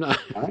 I'm not.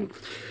 All right.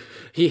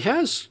 He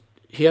has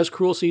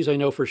Cruel Seas, I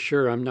know for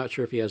sure. I'm not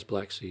sure if he has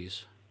Black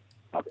Seas.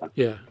 Okay.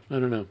 Yeah, I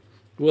don't know.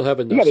 We'll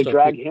have enough. You got to stuff.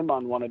 drag him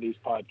on one of these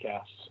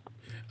podcasts.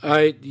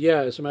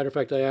 As a matter of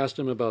fact, I asked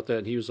him about that,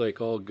 and he was like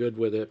all good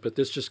with it. But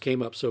this just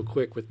came up so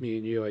quick with me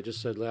and you. I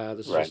just said,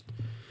 let's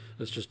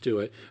just do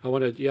it. I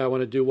want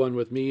to do one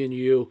with me and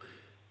you,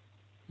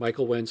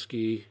 Michael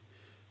Wensky,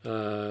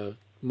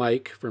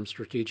 Mike from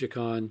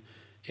Strategicon,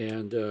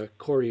 and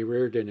Corey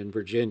Reardon in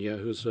Virginia,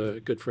 who's a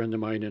good friend of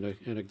mine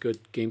and a good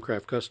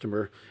Gamecraft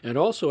customer, and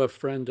also a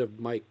friend of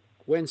Mike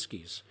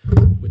Wensky's,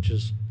 which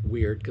is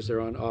weird because they're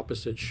on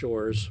opposite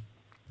shores.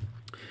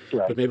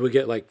 Right. But maybe we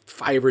get like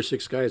 5 or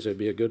 6 guys. That'd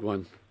be a good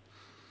one.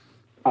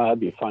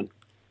 That'd be fun.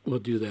 We'll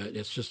do that.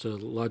 It's just a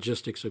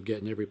logistics of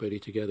getting everybody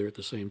together at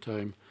the same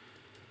time.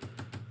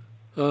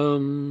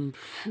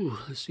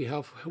 Let's see,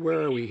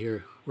 where are we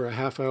here? We're a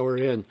half hour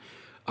in.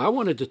 I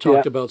wanted to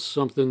talk about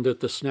something that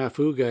the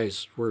Snafu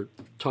guys were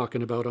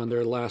talking about on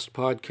their last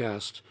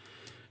podcast,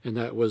 and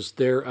that was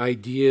their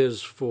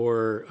ideas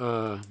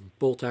for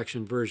Bolt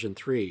Action version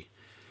 3,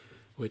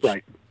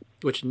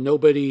 which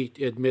nobody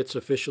admits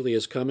officially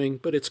is coming,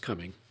 but it's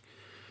coming.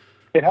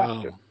 It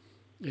has to.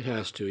 It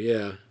has to,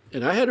 yeah.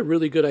 And I had a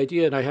really good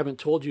idea, and I haven't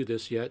told you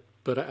this yet,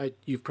 but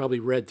you've probably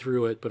read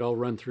through it, but I'll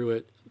run through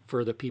it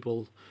for the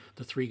people,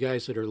 the 3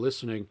 guys that are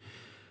listening.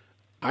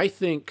 I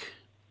think,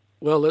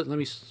 well, let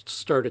me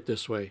start it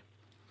this way.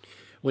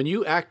 When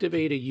you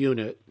activate a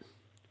unit,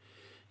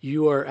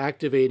 you are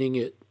activating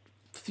it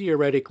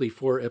theoretically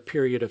for a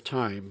period of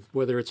time,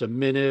 whether it's a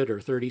minute or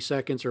 30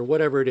 seconds or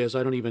whatever it is.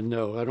 I don't even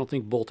know. I don't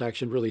think bolt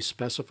action really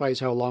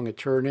specifies how long a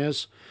turn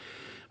is,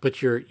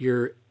 but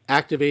you're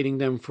activating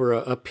them for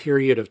a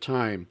period of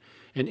time.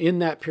 And in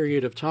that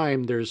period of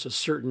time, there's a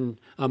certain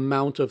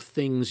amount of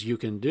things you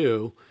can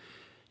do.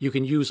 You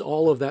can use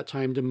all of that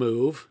time to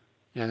move,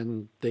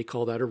 and they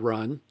call that a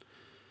run.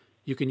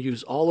 You can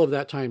use all of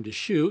that time to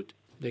shoot.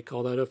 They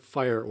call that a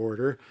fire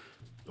order.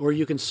 Or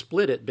you can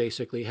split it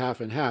basically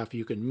half and half.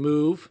 You can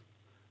move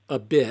a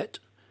bit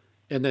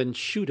and then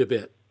shoot a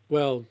bit.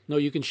 Well, no,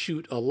 you can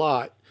shoot a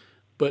lot,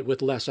 but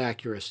with less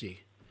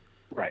accuracy.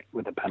 Right,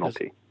 with a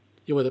penalty.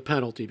 With a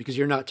penalty, because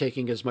you're not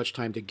taking as much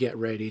time to get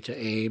ready to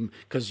aim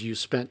because you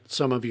spent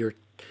some of your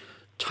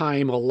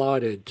time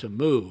allotted to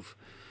move.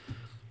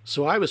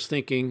 So I was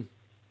thinking,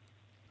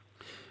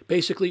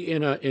 basically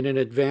in an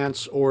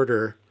advance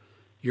order,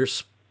 you're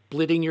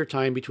splitting your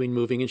time between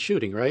moving and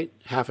shooting, right?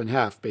 Half and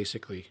half,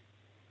 basically.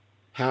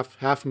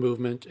 Half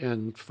movement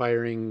and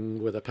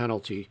firing with a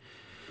penalty.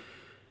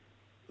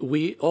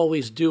 We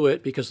always do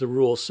it because the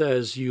rule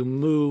says you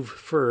move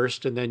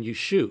first and then you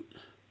shoot.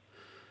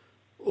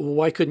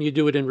 Why couldn't you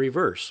do it in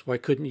reverse? Why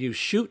couldn't you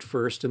shoot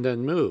first and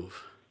then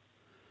move?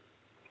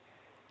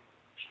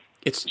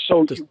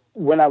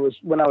 When I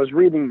was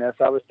reading this,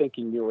 I was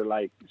thinking you were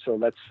like, so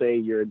let's say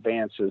your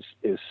advance is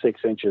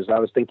 6 inches. I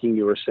was thinking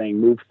you were saying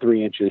move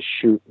 3 inches,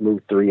 shoot,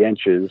 move 3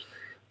 inches,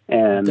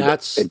 and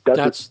that's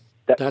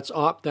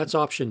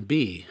option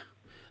B.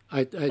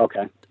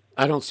 Okay.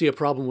 I don't see a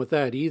problem with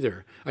that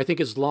either. I think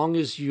as long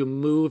as you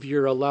move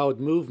your allowed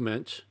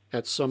movement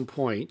at some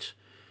point,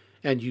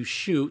 and you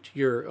shoot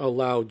your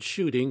allowed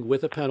shooting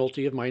with a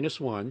penalty of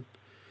 -1,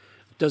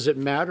 does it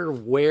matter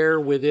where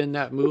within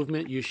that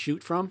movement you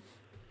shoot from?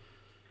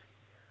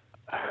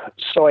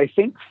 So I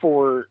think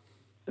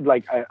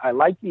I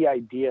like the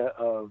idea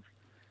of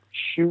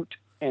shoot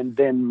and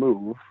then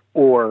move,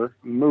 or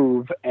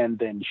move and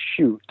then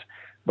shoot,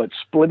 but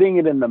splitting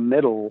it in the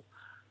middle,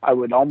 I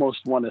would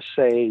almost want to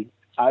say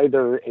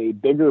either a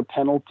bigger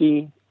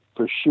penalty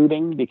for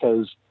shooting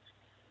because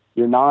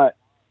you're not,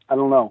 I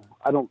don't know.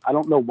 I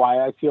don't know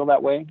why I feel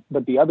that way,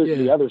 but the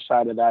other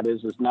side of that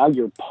is now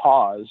you're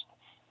paused,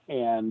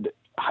 and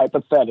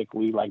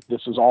hypothetically, like,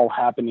 this is all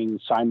happening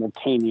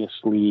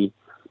simultaneously,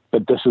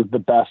 but this is the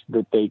best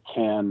that they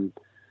can,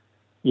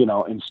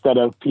 instead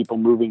of people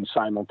moving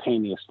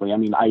simultaneously. I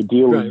mean,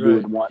 ideally you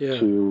would want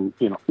to,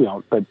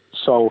 but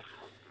so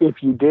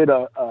if you did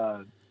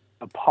a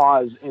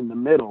pause in the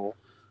middle,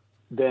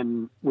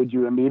 then would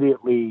you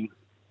immediately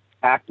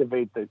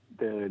activate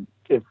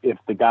if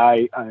the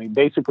guy, I mean,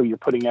 basically you're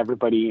putting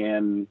everybody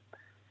in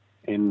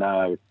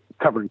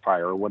covering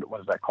fire, or what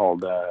is that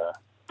called?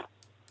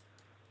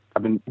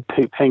 I've been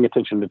paying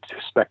attention to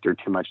Spectre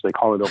too much. They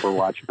call it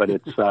Overwatch, but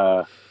it's,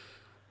 oh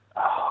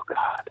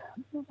God,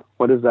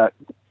 what is that?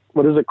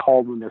 What is it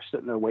called when they're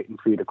sitting there waiting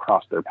for you to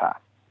cross their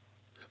path?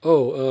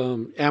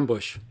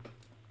 Ambush.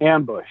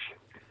 Ambush.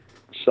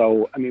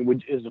 So, I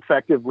mean, is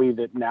effectively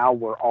that now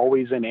we're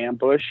always in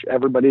ambush.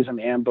 Everybody's in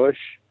ambush.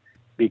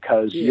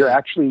 Because you're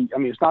actually, I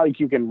mean, it's not like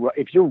you can,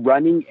 if you're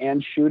running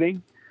and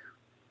shooting,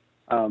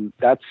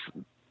 that's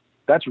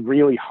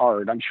really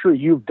hard. I'm sure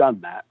you've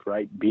done that,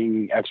 right?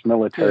 Being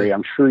ex-military,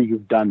 I'm sure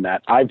you've done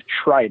that. I've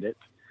tried it.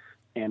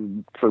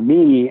 And for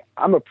me,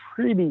 I'm a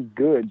pretty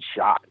good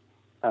shot.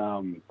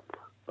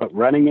 But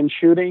running and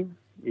shooting,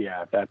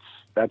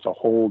 that's a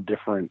whole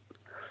different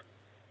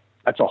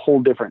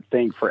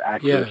thing for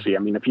accuracy. Yeah.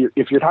 I mean,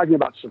 if you're talking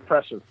about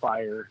suppressive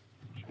fire,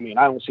 I mean,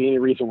 I don't see any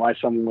reason why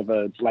someone with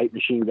a light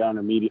machine gun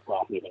or maybe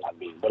not me,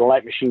 but a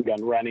light machine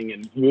gun running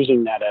and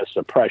using that as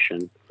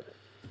suppression,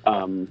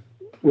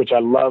 which I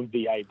love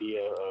the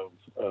idea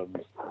of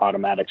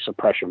automatic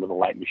suppression with a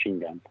light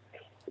machine gun.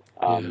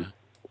 So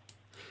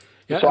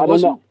I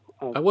don't know.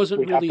 I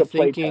wasn't really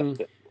thinking.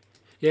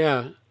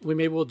 Yeah,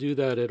 maybe we'll do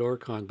that at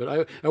Orcon,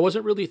 but I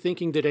wasn't really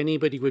thinking that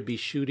anybody would be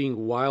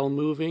shooting while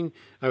moving.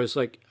 I was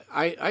like,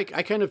 I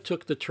kind of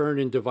took the turn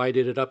and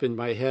divided it up in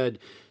my head.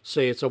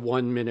 Say it's a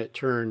 1 minute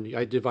turn.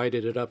 I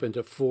divided it up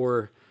into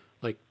 4,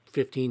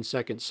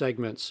 15-second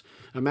segments.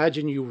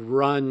 Imagine you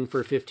run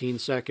for 15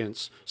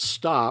 seconds,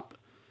 stop,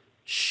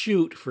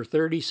 shoot for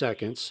 30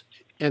 seconds,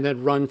 and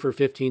then run for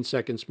 15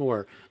 seconds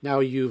more. Now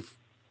you've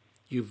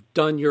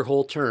done your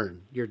whole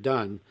turn. You're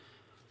done.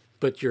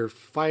 But your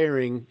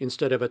firing,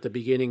 instead of at the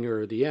beginning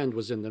or the end,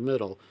 was in the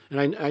middle.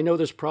 And I know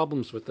there's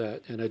problems with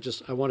that, and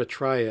I want to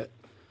try it.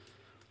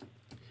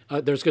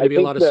 There's going to be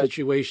a lot of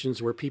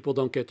situations where people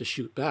don't get to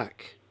shoot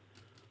back.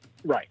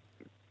 Right.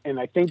 And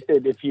I think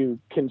that if you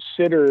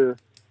consider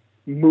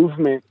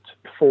movement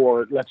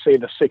for, let's say,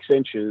 the 6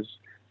 inches,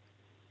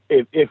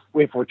 if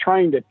we're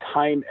trying to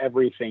time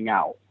everything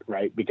out,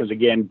 right? Because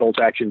again, Bolt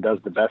Action does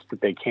the best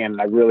that they can,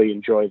 and I really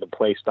enjoy the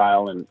play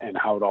style and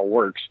how it all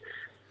works.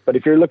 But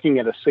if you're looking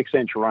at a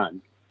 6-inch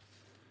run,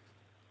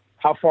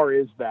 how far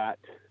is that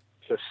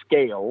to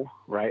scale,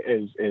 right?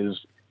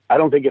 Is I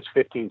don't think it's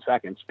 15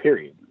 seconds,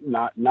 period.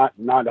 Not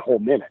a whole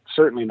minute.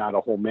 Certainly not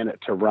a whole minute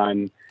to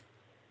run,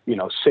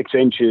 6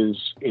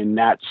 inches in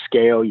that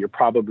scale. You're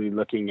probably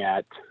looking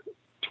at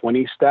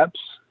 20 steps,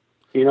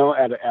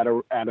 at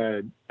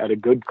a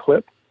good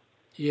clip.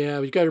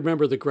 Yeah, you got to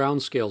remember the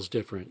ground scale's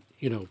different,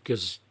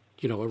 because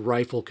a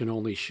rifle can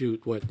only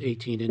shoot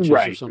 18 inches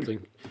or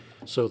something.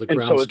 So the And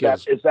ground so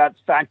skills. is that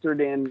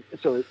factored in?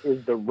 So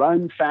is the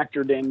run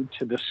factored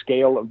into the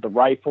scale of the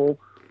rifle,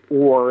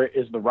 or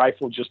is the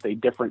rifle just a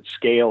different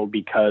scale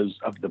because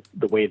of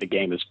the way the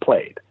game is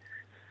played?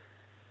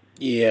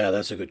 Yeah,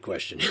 that's a good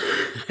question,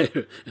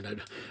 and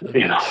I'm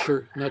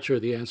not sure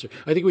the answer.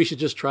 I think we should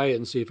just try it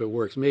and see if it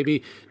works.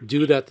 Maybe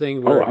do that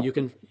thing where you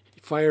can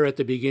fire at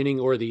the beginning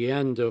or the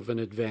end of an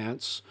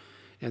advance,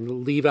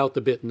 and leave out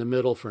the bit in the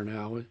middle for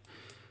now.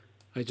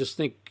 I just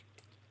think,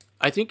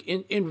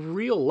 in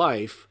real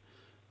life,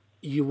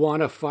 you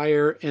want to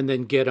fire and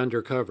then get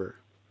under cover.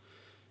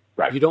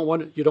 Right. You don't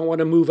want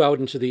to move out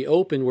into the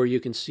open where you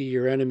can see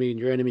your enemy and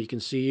your enemy can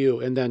see you,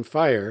 and then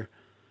fire,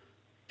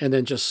 and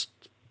then just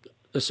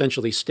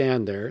essentially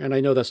stand there. And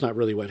I know that's not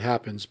really what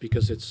happens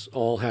because it's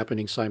all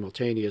happening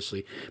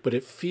simultaneously, but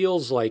it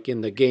feels like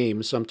in the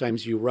game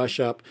sometimes you rush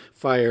up,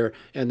 fire,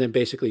 and then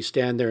basically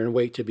stand there and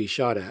wait to be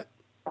shot at.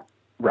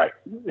 Right.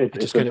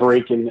 It's a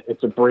break in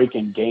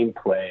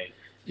gameplay.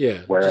 Yeah.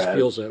 Whereas it just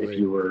feels that if way.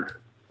 you were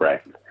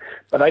right.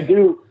 But I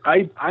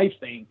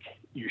think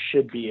you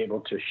should be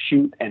able to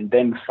shoot and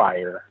then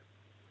fire,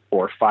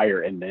 or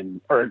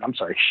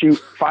shoot,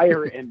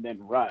 fire and then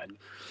run,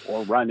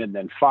 or run and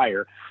then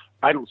fire.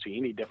 I don't see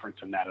any difference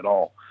in that at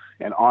all.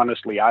 And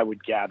honestly, I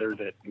would gather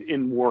that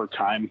in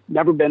wartime,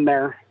 never been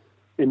there,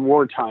 in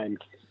wartime,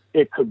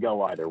 it could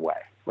go either way,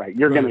 right?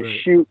 You're going to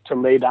shoot to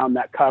lay down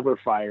that cover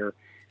fire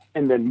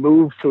and then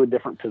move to a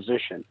different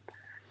position.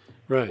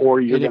 Right. Or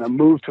you're going to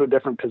move to a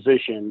different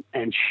position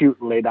and shoot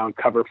and lay down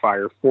cover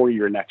fire for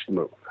your next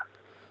move.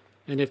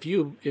 And if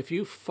you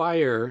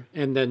fire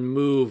and then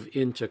move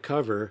into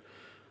cover,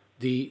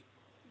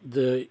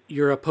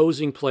 your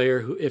opposing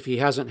player, who, if he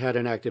hasn't had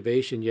an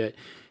activation yet,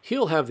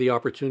 he'll have the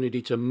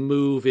opportunity to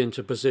move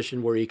into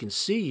position where he can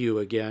see you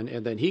again,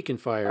 and then he can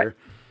fire. Right.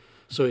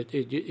 So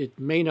it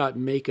may not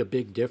make a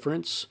big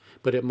difference,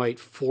 but it might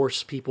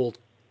force people,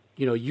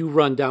 you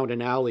run down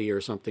an alley or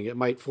something, it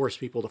might force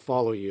people to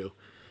follow you.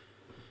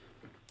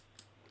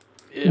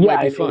 It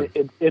might be fun.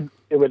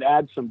 It would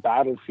add some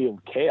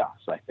battlefield chaos,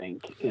 I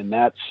think, and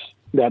that's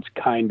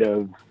kind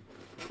of,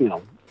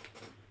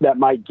 that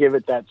might give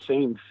it that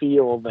same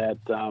feel that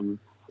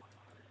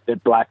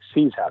that Black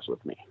Seas has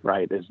with me,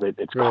 right? Is that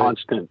it's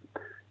constant.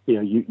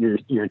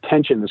 Your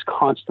attention is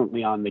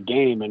constantly on the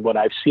game, and what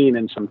I've seen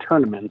in some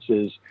tournaments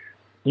is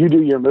you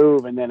do your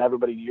move, and then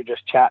you're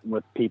just chatting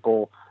with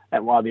people,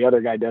 and while the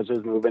other guy does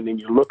his move, and then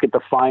you look at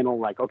the final,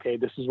 like, okay,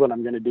 this is what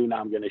I'm going to do now.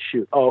 I'm going to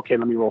shoot. Oh, okay,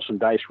 let me roll some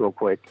dice real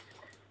quick.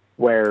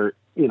 Where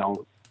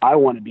I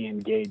want to be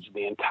engaged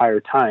the entire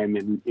time.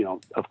 And,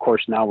 of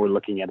course, now we're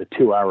looking at a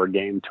 2-hour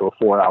game to a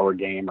 4-hour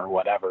game or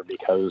whatever,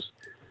 because,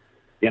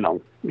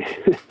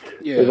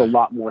 there's a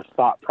lot more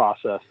thought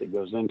process that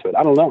goes into it.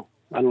 I don't know.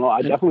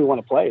 I definitely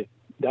want to play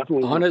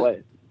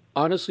it.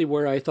 Honestly,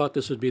 where I thought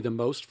this would be the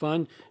most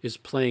fun is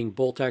playing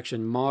Bolt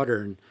Action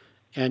Modern,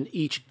 and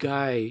each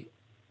guy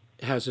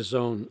has his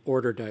own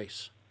order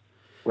dice.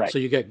 Right. So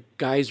you get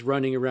guys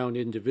running around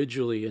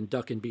individually and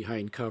ducking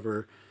behind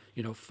cover,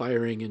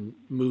 firing and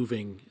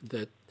moving.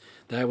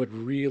 That would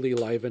really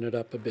liven it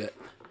up a bit.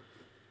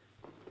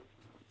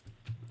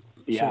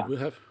 Yeah, so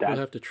we'll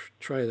have to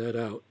try that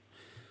out.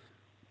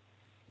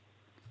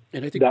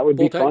 And I think that would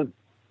be fun.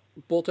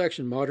 Bolt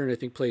Action Modern, I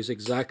think, plays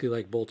exactly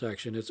like Bolt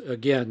Action. It's,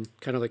 again,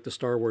 kind of like the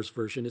Star Wars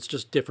version. It's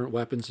just different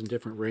weapons and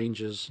different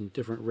ranges and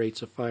different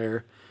rates of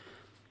fire,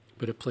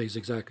 but it plays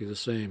exactly the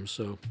same.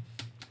 So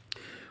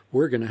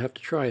we're going to have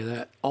to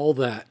try all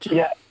that.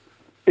 Yeah.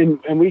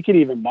 And we could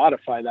even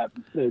modify that.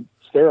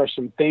 There are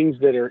some things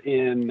that are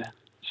in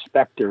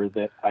Spectre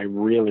that I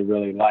really,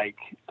 really like.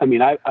 I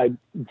mean,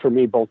 for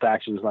me, Bolt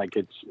Action is like,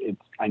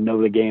 I know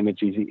the game.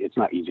 It's easy. It's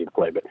not easy to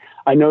play, but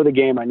I know the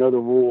game. I know the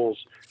rules.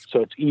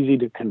 So it's easy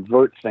to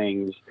convert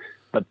things,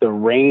 but the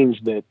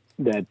range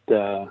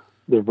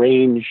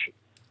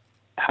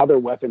how their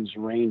weapons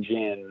range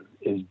in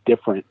is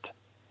different.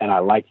 And I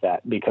like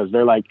that, because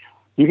they're like,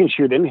 you can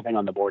shoot anything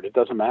on the board. It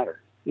doesn't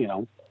matter,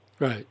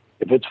 Right.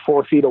 If it's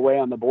 4 feet away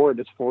on the board,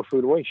 it's 4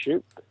 feet away.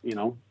 Shoot,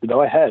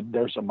 go ahead.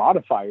 There's a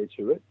modifier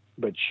to it,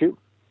 but shoot.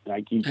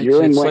 Like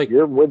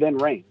you're within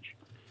range.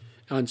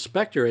 On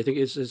Spectre, I think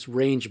it's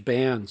range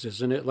bands,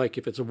 isn't it? Like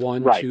if it's a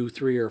 1, 2,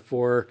 3, or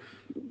 4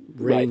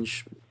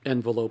 range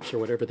envelopes or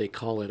whatever they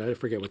call it. I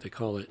forget what they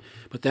call it.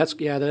 But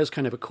that is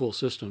kind of a cool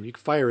system. You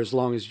can fire as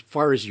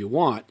far as you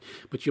want,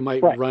 but you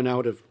might run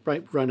out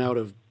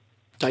of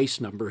dice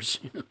numbers.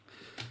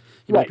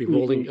 You might be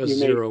rolling a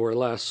 0 or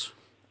less.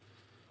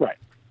 Right.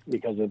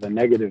 Because of the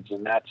negatives,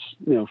 and that's,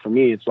 for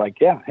me, it's like,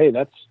 yeah, hey,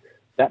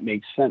 that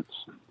makes sense.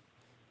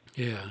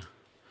 Yeah,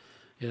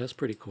 that's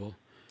pretty cool.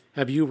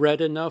 Have you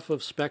read enough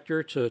of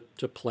Spectre to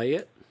play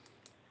it?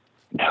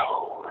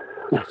 No.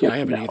 Yeah, I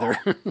haven't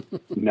either.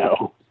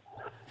 No.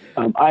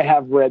 I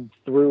have read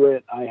through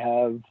it. I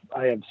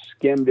have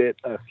skimmed it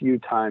a few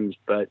times,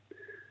 but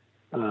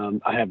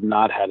I have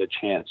not had a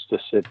chance to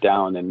sit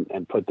down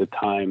and put the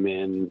time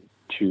in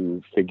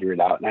to figure it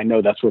out. And I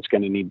know that's what I'm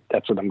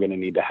going to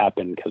need to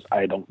happen, because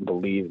I don't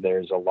believe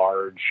there's a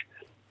large,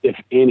 if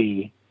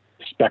any,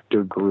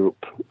 Spectre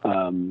group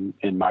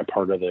in my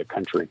part of the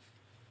country.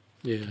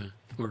 Yeah,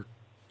 or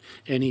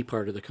any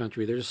part of the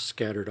country. They're just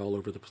scattered all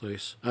over the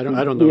place. I don't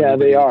know Yeah,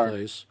 anybody they that are.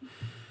 plays.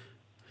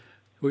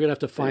 We're gonna have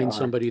to They find are.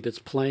 somebody that's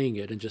playing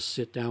it and just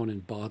sit down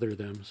and bother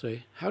them.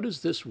 Say, how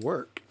does this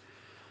work?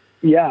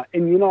 Yeah,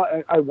 and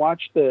I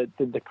watch the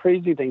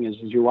crazy thing is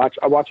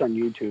I watch on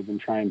YouTube and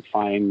try and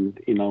find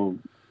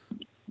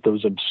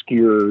those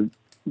obscure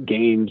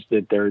games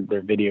that they're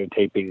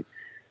videotaping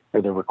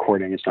or they're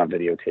recording. It's not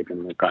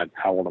videotaping. Like, God,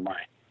 how old am I?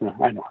 No,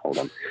 I know how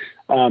old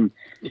I am.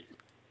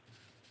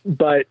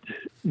 But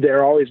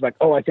they're always like,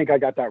 "Oh, I think I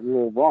got that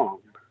rule wrong,"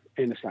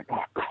 and it's like,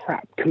 "Oh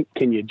crap!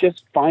 Can you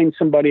just find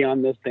somebody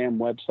on this damn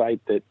website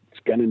that's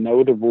going to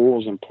know the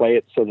rules and play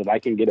it so that I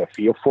can get a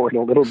feel for it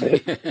a little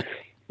bit?"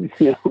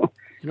 You know?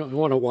 You don't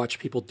want to watch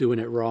people doing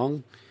it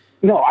wrong.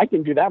 No, I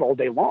can do that all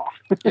day long.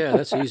 Yeah,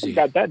 that's easy.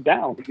 Got that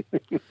down.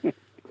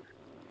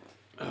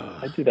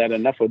 I do that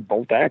enough with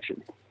Bolt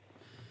Action.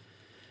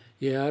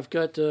 Yeah, I've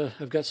got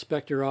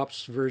Spectre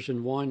Ops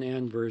version 1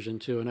 and version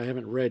 2, and I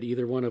haven't read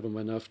either one of them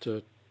enough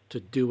to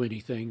do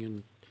anything.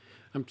 And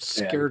I'm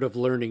scared of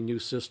learning new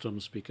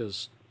systems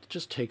because it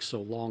just takes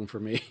so long for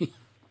me.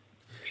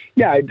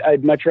 Yeah,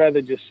 I'd much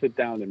rather just sit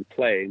down and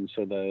play. And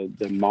so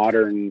the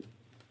modern,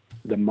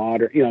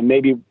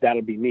 maybe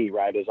that'll be me,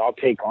 right? Is I'll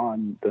take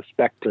on the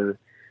Spectre,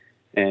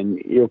 and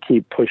you'll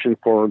keep pushing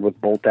forward with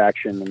Bolt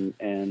Action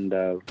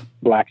and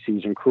Black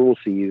Seas and Cruel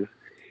Seas,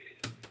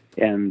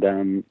 and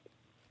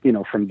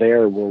from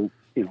there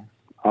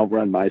I'll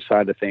run my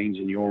side of things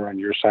and you'll run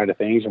your side of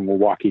things, and we'll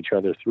walk each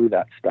other through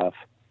that stuff.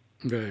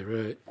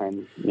 Right.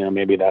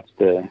 Maybe that's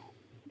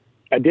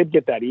I did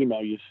get that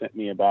email you sent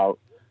me about,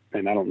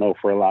 and I don't know if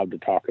we're allowed to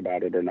talk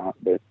about it or not,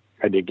 but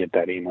I did get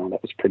that email.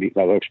 That looks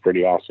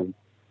pretty awesome.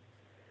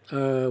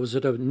 Was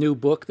it a new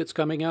book that's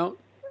coming out?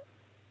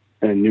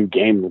 And a new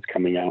game that's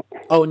coming out.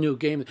 Oh, a new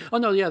game. Oh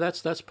no, yeah,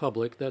 that's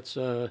public. That's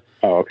oh,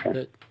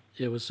 okay.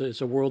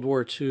 It's a World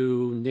War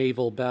II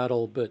naval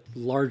battle, but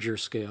larger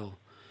scale.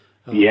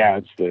 Yeah,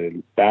 it's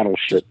the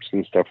battleships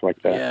and stuff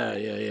like that.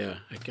 Yeah.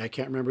 I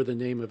can't remember the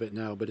name of it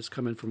now, but it's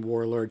coming from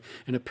Warlord.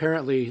 And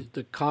apparently,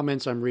 the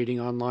comments I'm reading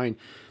online,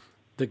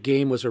 the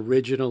game was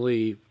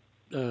originally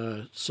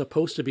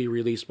supposed to be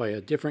released by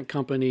a different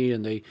company,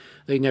 and they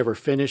never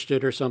finished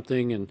it or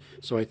something. And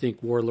so I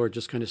think Warlord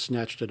just kind of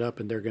snatched it up,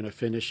 and they're going to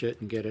finish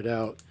it and get it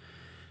out.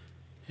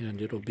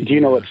 And it'll be. Do you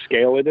know what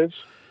scale it is?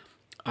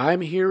 I'm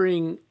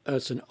hearing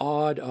it's an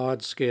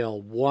odd scale,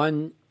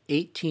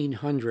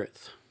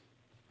 1/1800th.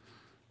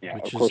 Yeah,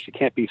 of course it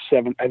can't be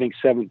 7. I think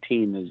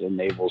 17 is a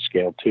naval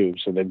scale too,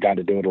 so they've got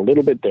to do it a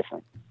little bit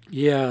different.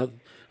 Yeah,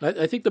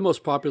 I think the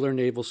most popular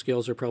naval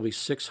scales are probably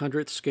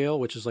 600th scale,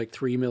 which is like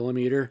 3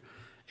 millimeter,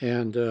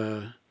 and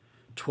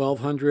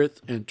 1200th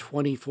and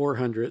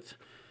 2400th.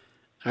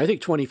 I think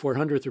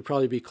 2400th would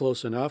probably be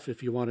close enough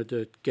if you wanted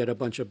to get a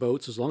bunch of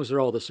boats, as long as they're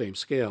all the same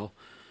scale.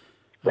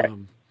 Right.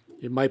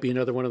 It might be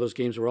another one of those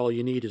games where all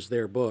you need is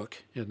their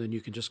book, and then you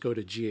can just go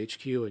to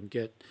GHQ and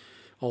get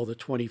all the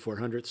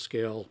 2400th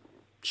scale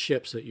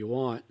ships that you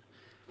want.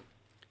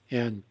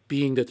 And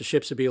being that the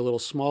ships would be a little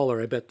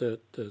smaller, I bet the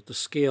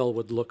scale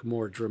would look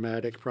more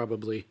dramatic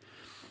probably.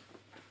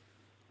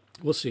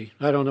 We'll see.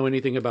 I don't know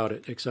anything about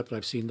it except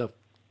I've seen the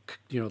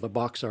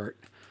box art.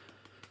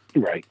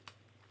 Right.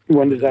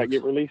 When does that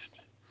get released?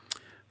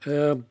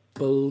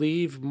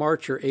 Believe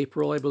March or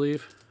April, I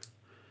believe.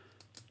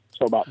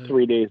 So about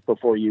 3 days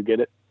before you get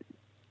it?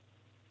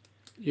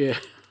 Yeah.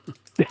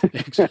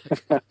 Exactly.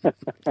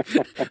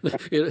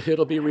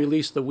 It'll be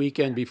released the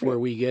weekend before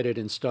we get it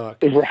in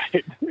stock.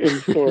 Right. In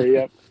store,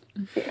 yep.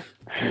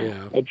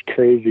 Yeah. That's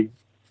crazy.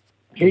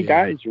 Hey,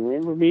 guys,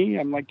 remember me?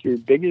 I'm like your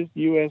biggest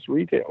U.S.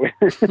 retailer.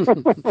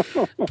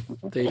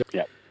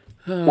 Yeah.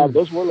 Now,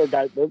 those Warlord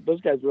guys,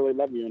 those guys really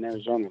love you in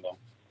Arizona, though.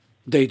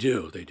 They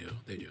do.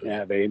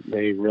 Yeah,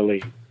 they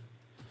really,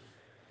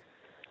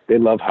 they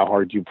love how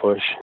hard you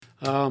push.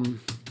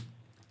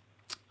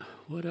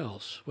 What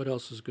else? What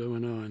else is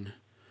going on?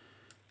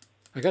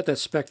 I got that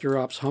Spectre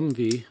Ops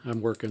Humvee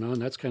I'm working on.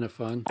 That's kind of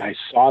fun. I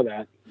saw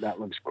that. That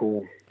looks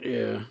cool.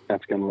 Yeah.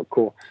 That's going to look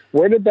cool.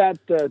 Where did that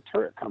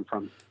turret come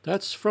from?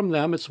 That's from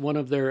them. It's one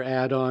of their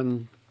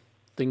add-on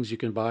things you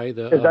can buy. Is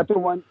that the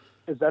one?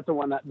 Is that the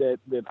one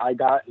that I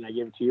got and I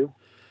gave it to you?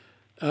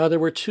 There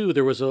were two.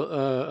 There was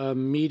a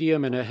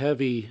medium and a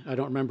heavy. I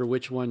don't remember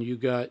which one you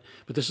got,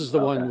 but this is the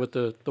one with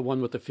the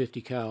one with the 50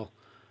 cal.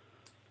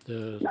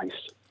 Nice.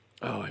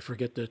 Oh, I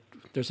forget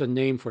there's a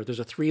name for it. There's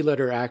a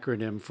 3-letter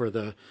acronym for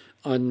the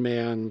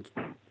unmanned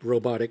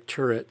robotic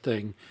turret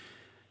thing.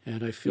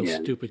 And I feel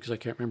stupid because I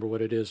can't remember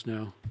what it is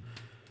now.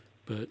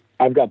 But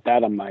I've got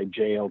that on my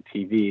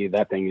JLTV.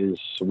 That thing is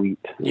sweet.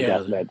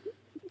 Yeah.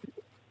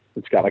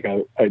 It's got like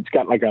a I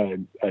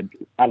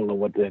don't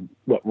know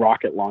what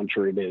rocket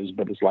launcher it is,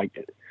 but it's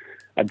like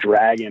a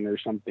Dragon or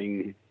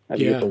something. I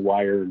think it's a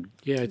wired.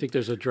 Yeah, I think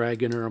there's a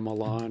Dragon or a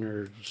Milan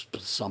or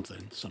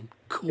something. Some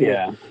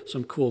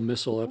cool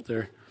missile up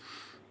there.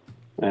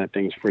 That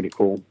thing's pretty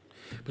cool.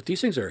 But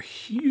these things are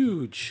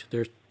huge.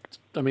 They're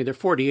I mean, they're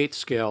 48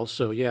 scale,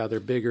 so yeah, they're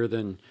bigger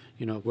than,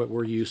 what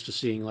we're used to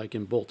seeing like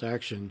in bolt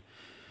action,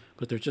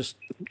 but they're just,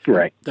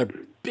 Right. they're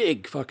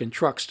big fucking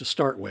trucks to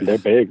start with. They're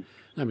big.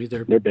 I mean,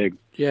 They're big.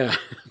 yeah,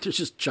 they're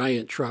just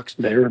giant trucks.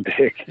 They're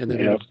big. And then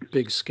Yep. a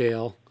big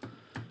scale.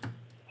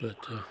 But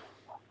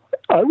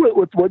I went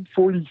with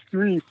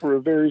 143 for a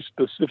very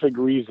specific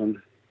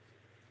reason.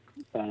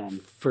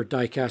 for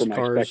die-cast For my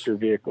cars, Spectre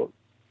vehicle.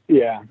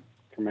 Yeah,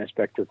 for my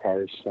Spectre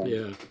cars. So.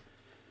 yeah.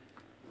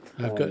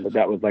 I've got, But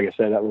that was, like I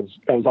said, that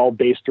was all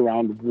based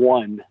around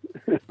one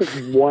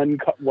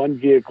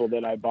vehicle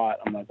that I bought.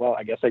 I'm like, well,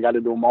 I guess I got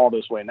to do them all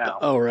this way now.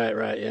 oh,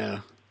 right,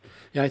 yeah.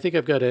 Yeah, I think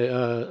I've got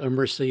a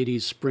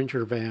Mercedes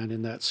Sprinter van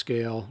in that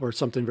scale, or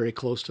something very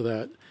close to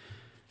that.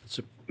 It's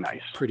a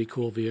Nice. pretty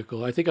cool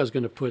vehicle. I think I was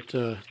going to put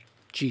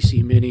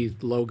GC Mini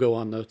logo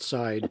on the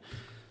side,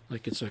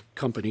 like it's a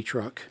company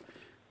truck.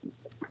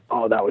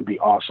 Oh, that would be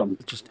awesome.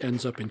 It just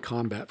ends up in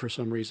combat for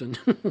some reason.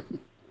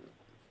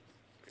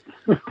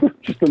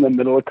 Just in the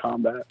middle of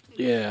combat.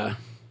 Yeah.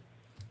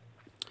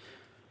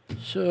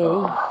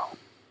 So,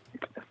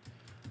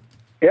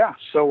 Yeah.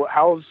 So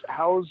how's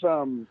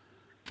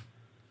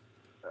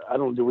I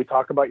don't know, do we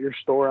talk about your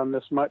store on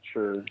this much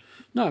or?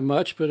 not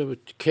much, but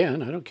it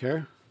can. I don't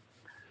care.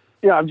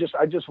 Yeah,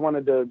 I just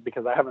wanted to,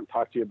 because I haven't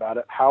talked to you about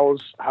it.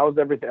 How's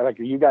everything? Like,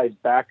 are you guys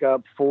back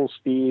up full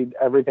speed?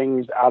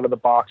 Everything's out of the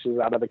boxes,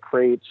 out of the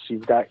crates.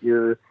 You've got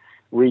your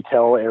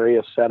retail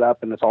area set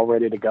up and it's all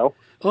ready to go.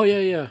 Oh,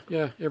 yeah.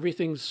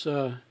 Everything's,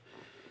 so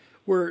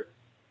the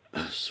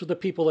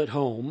people at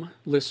home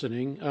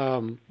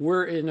listening,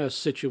 we're in a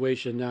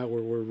situation now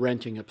where we're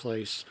renting a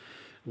place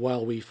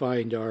while we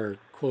find our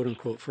quote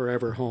unquote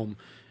forever home.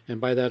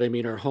 And by that, I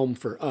mean our home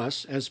for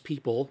us as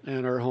people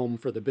and our home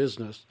for the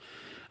business.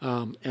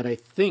 And I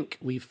think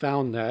we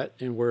found that,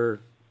 and we're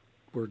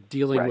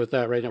dealing Right. with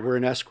that right now. We're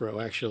in escrow,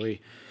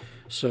 actually.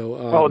 So,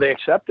 Oh, they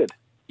accepted.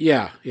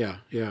 yeah.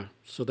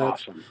 So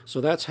Awesome.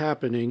 that's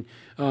happening.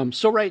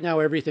 So right now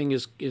everything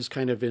is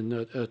kind of in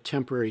a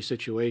temporary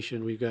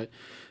situation. We've got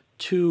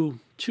two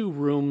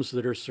rooms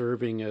that are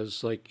serving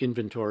as like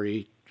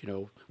inventory,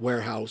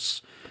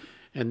 warehouse,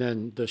 and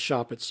then the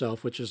shop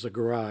itself, which is the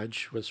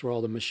garage, which is where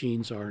all the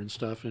machines are and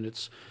stuff. And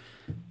it's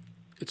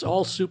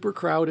all super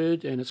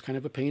crowded and it's kind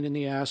of a pain in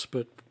the ass,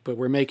 but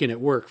we're making it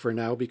work for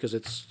now because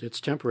it's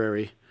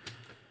temporary.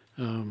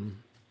 And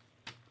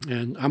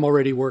I'm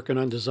already working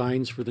on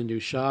designs for the new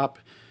shop.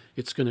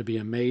 It's going to be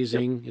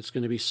amazing. Yep. It's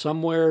going to be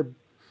somewhere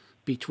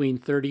between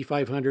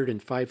 3,500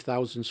 and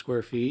 5,000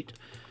 square feet.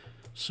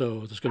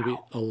 So there's going to be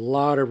a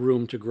lot of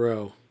room to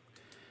grow.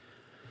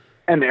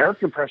 And the air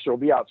compressor will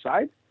be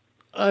outside?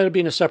 It'll be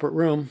in a separate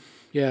room.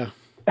 Yeah.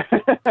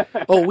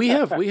 Oh, we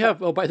have.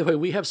 Oh, by the way,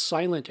 we have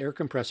silent air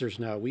compressors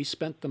now. We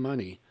spent the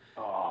money.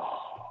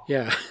 Oh.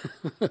 Yeah.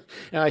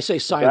 And I say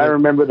silent. I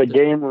remember the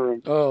game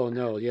room. Oh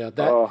no, yeah.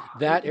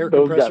 That air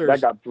compressor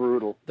that got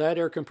brutal. That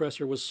air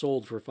compressor was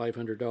sold for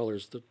 $500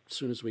 as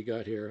soon as we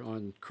got here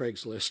on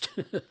Craigslist.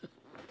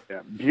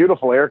 Yeah,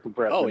 beautiful air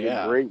compressor. Oh, Did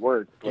yeah. great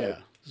work. Yeah.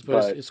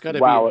 But it's got to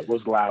wow, be. it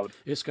was loud.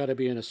 It's got to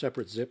be in a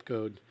separate zip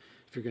code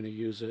if you're going to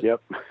use it.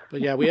 Yep.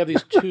 But yeah, we have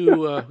these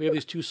two. We have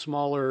these two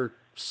smaller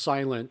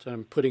silent.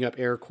 I'm putting up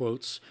air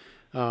quotes.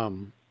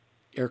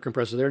 Air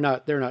compressors. They're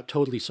not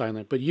totally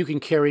silent, but you can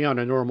carry on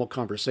a normal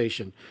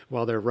conversation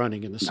while they're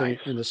running in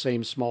the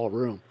same small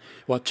room.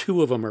 Well,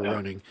 two of them are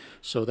running,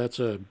 so that's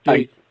a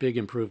big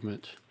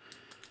improvement.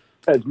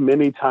 As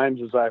many times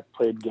as I've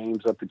played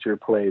games up at your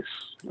place,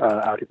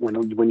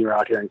 when you're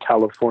out here in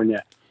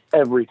California,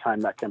 every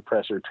time that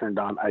compressor turned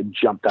on, I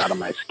jumped out of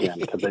my skin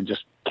because I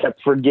just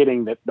kept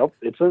forgetting that, nope,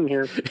 it's in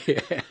here.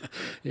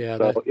 Yeah.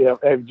 So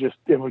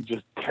it would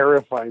just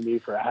terrify me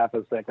for a half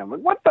a second. I'm like,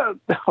 what the?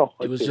 No,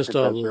 it was just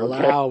a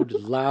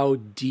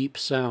loud, deep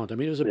sound. I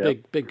mean, it was a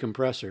big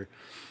compressor.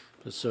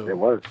 So it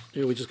was.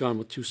 We just gone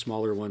with two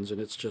smaller ones, and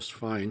it's just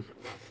fine.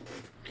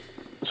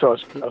 So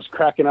I was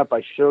cracking up.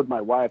 I showed my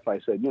wife.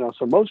 I said,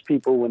 so most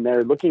people, when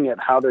they're looking at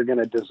how they're going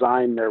to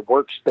design their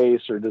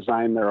workspace or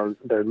design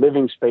their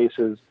living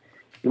spaces,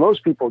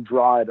 most people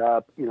draw it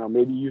up,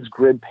 maybe use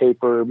grid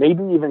paper,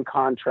 maybe even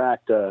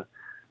contract a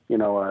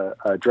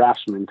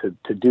draftsman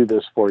to do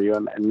this for you.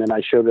 And then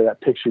I showed her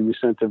that picture you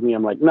sent of me.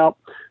 I'm like, no,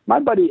 my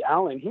buddy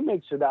Alan, he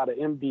makes it out of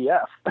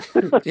MDF.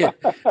 Yeah.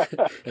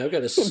 I've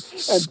got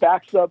and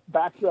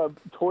backs up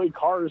toy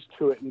cars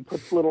to it and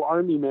puts little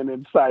army men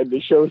inside to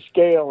show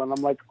scale. And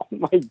I'm like, oh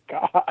my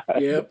God.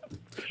 Yep.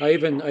 I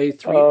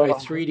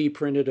 3D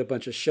printed a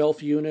bunch of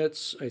shelf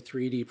units. I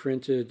 3D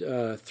printed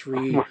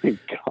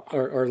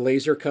our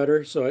laser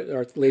cutter. So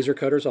our laser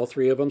cutters, all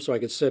three of them, so I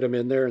could set them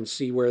in there and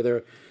see where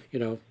they're,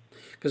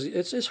 because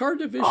it's hard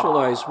to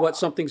visualize what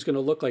something's going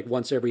to look like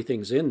once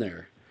everything's in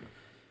there.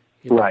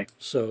 Right.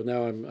 So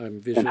now I'm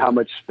visualizing. And how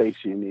much space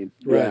you need.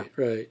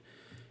 Right.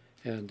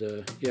 And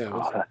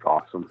that's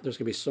awesome. There's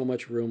going to be so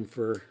much room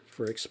for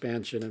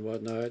expansion and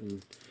whatnot.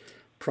 And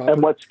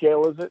what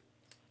scale is it?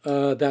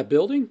 That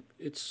building?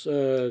 It's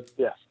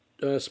yes.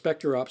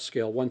 Spectre Op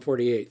scale,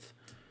 1/48.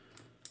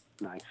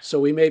 Nice. So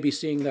we may be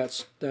seeing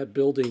that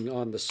building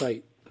on the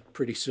site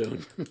pretty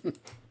soon.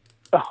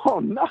 Oh,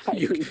 nice.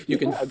 You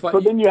can Yeah. fight. So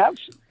then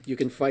You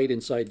can fight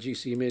inside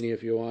GC Mini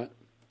if you want.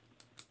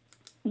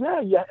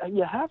 yeah,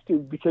 you have to,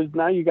 because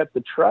now you got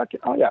the truck.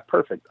 Oh yeah,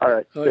 perfect. All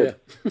right, Oh good.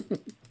 yeah,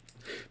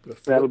 put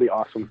a That'll be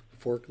awesome.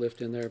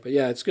 forklift in there. But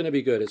yeah, it's going to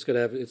be good. It's going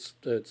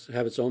to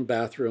have its own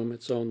bathroom,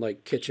 its own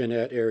like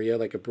kitchenette area,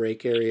 like a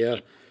break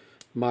area,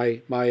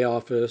 my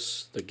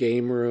office, the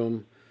game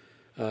room,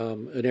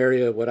 an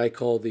area what I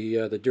call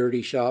the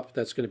dirty shop.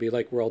 That's going to be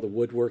like where all the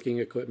woodworking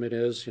equipment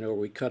is. You know, where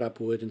we cut up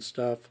wood and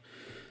stuff.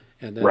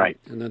 Right.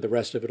 And then the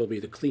rest of it will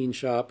be the clean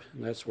shop,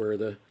 and that's where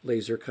the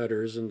laser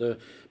cutters and the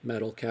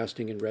metal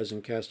casting and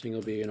resin casting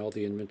will be, and all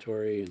the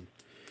inventory and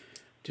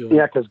doing.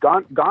 Yeah, because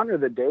gone are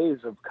the days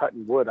of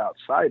cutting wood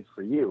outside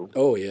for you.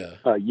 Oh yeah.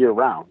 Year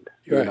round.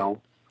 Right. You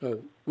know.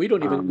 Oh, we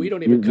don't even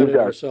cut you it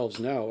got, ourselves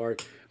now.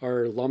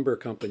 Our lumber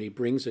company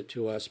brings it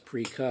to us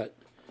pre-cut.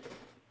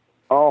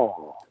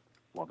 Oh,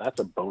 well, that's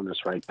a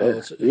bonus right Oh,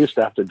 there. You used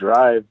to have to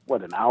drive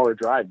an hour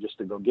drive just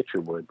to go get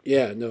your wood.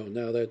 Yeah, no,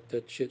 now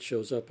that shit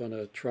shows up on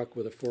a truck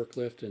with a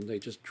forklift and they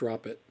just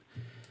drop it,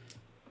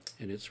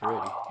 and it's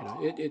ready. You know,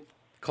 it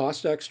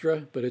costs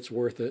extra, but it's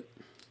worth it.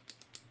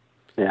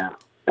 Yeah.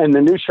 And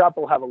the new shop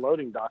will have a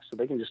loading dock, so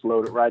they can just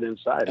load it right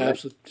inside.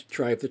 Absolutely, right?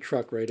 Drive the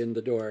truck right in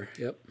the door.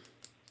 Yep.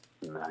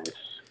 Nice.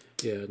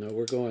 Yeah, no,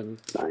 we're going.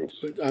 Nice.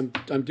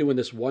 I'm doing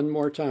this one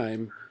more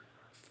time,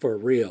 for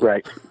real.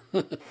 Right.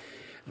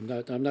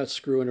 I'm not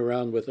screwing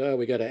around with. Oh,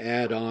 we got to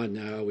add on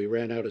now. We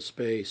ran out of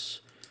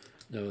space.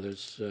 No,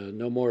 there's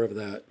no more of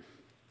that.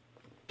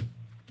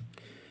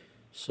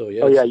 So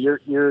yeah. Oh yeah,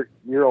 your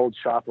old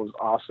shop was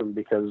awesome,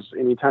 because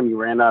anytime you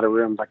ran out of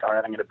room, like, all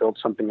right, I'm going to build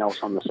something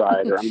else on the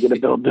side, or I'm going to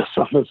build this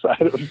on the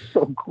side. It was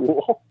so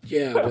cool.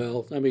 Yeah,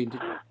 well, I mean,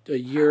 a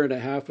year and a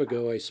half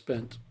ago, I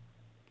spent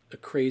a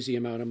crazy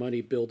amount of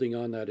money building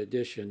on that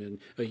addition, and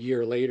a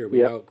year later,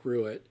 we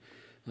outgrew it.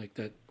 Like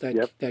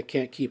that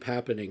can't keep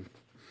happening.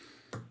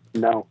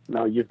 No,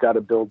 you've got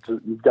to build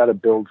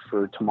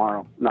for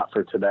tomorrow, not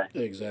for today.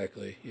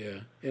 Exactly.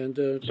 Yeah. And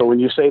so when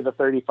you say the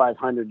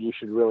 3,500, you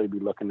should really be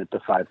looking at the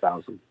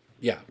 5,000.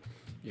 Yeah.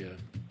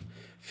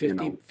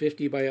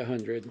 50 by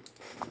 100.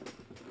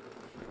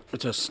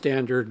 It's a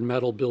standard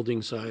metal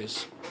building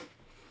size.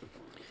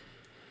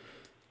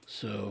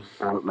 So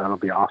that'll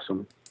be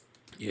awesome.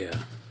 Yeah.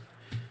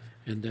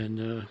 And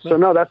then so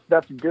no,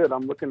 that's good.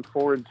 I'm looking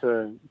forward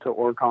to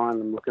Orcon.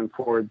 I'm looking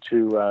forward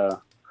to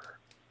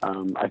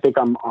I think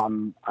I'm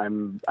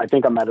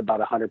at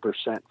about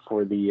 100%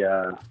 for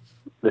the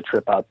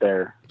trip out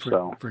there.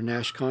 For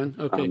NashCon.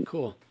 Okay,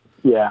 cool.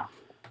 Yeah.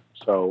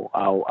 So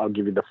I'll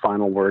give you the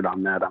final word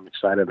on that. I'm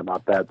excited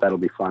about that. That'll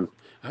be fun.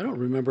 I don't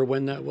remember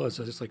when that was.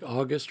 It's like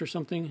August or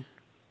something.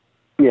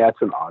 Yeah,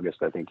 it's in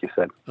August, I think you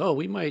said. Oh,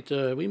 we might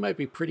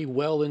be pretty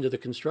well into the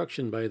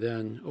construction by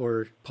then,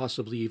 or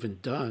possibly even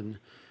done.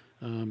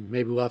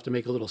 Maybe we'll have to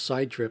make a little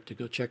side trip to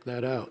go check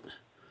that out.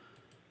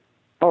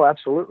 Oh,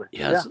 absolutely.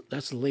 Yeah,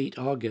 that's late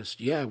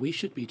August. Yeah, we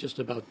should be just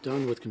about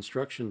done with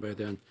construction by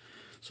then.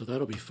 So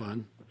that'll be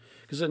fun.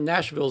 Because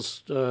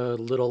Nashville's a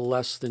little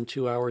less than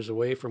 2 hours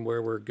away from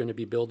where we're going to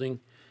be building.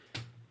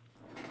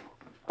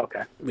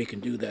 Okay. We can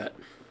do that.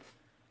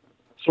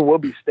 So we'll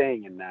be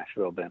staying in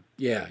Nashville then?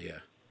 Yeah.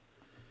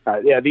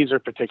 Yeah, these are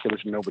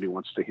particulars nobody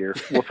wants to hear.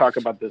 We'll talk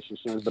about this as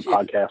soon as the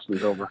podcast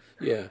is over.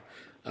 Yeah.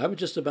 I'm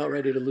just about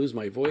ready to lose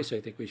my voice. I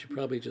think we should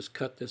probably just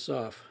cut this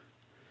off.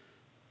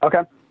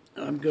 Okay.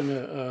 I'm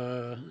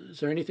gonna. Is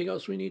there anything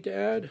else we need to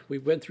add? We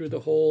went through the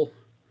whole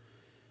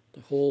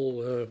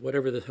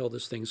whatever the hell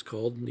this thing's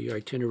called, the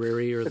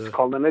itinerary or it's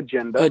called an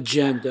agenda.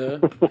 Agenda.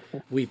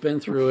 We've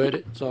been through it.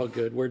 It's all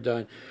good. We're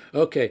done.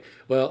 Okay.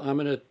 Well, I'm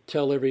gonna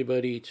tell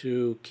everybody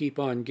to keep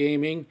on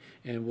gaming,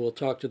 and we'll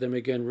talk to them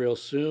again real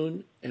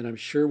soon. And I'm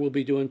sure we'll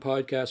be doing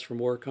podcasts from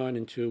Orcon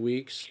in 2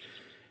 weeks.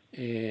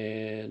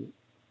 And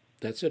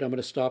that's it. I'm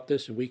gonna stop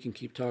this, and we can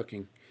keep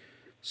talking.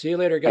 See you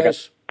later, guys.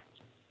 Okay.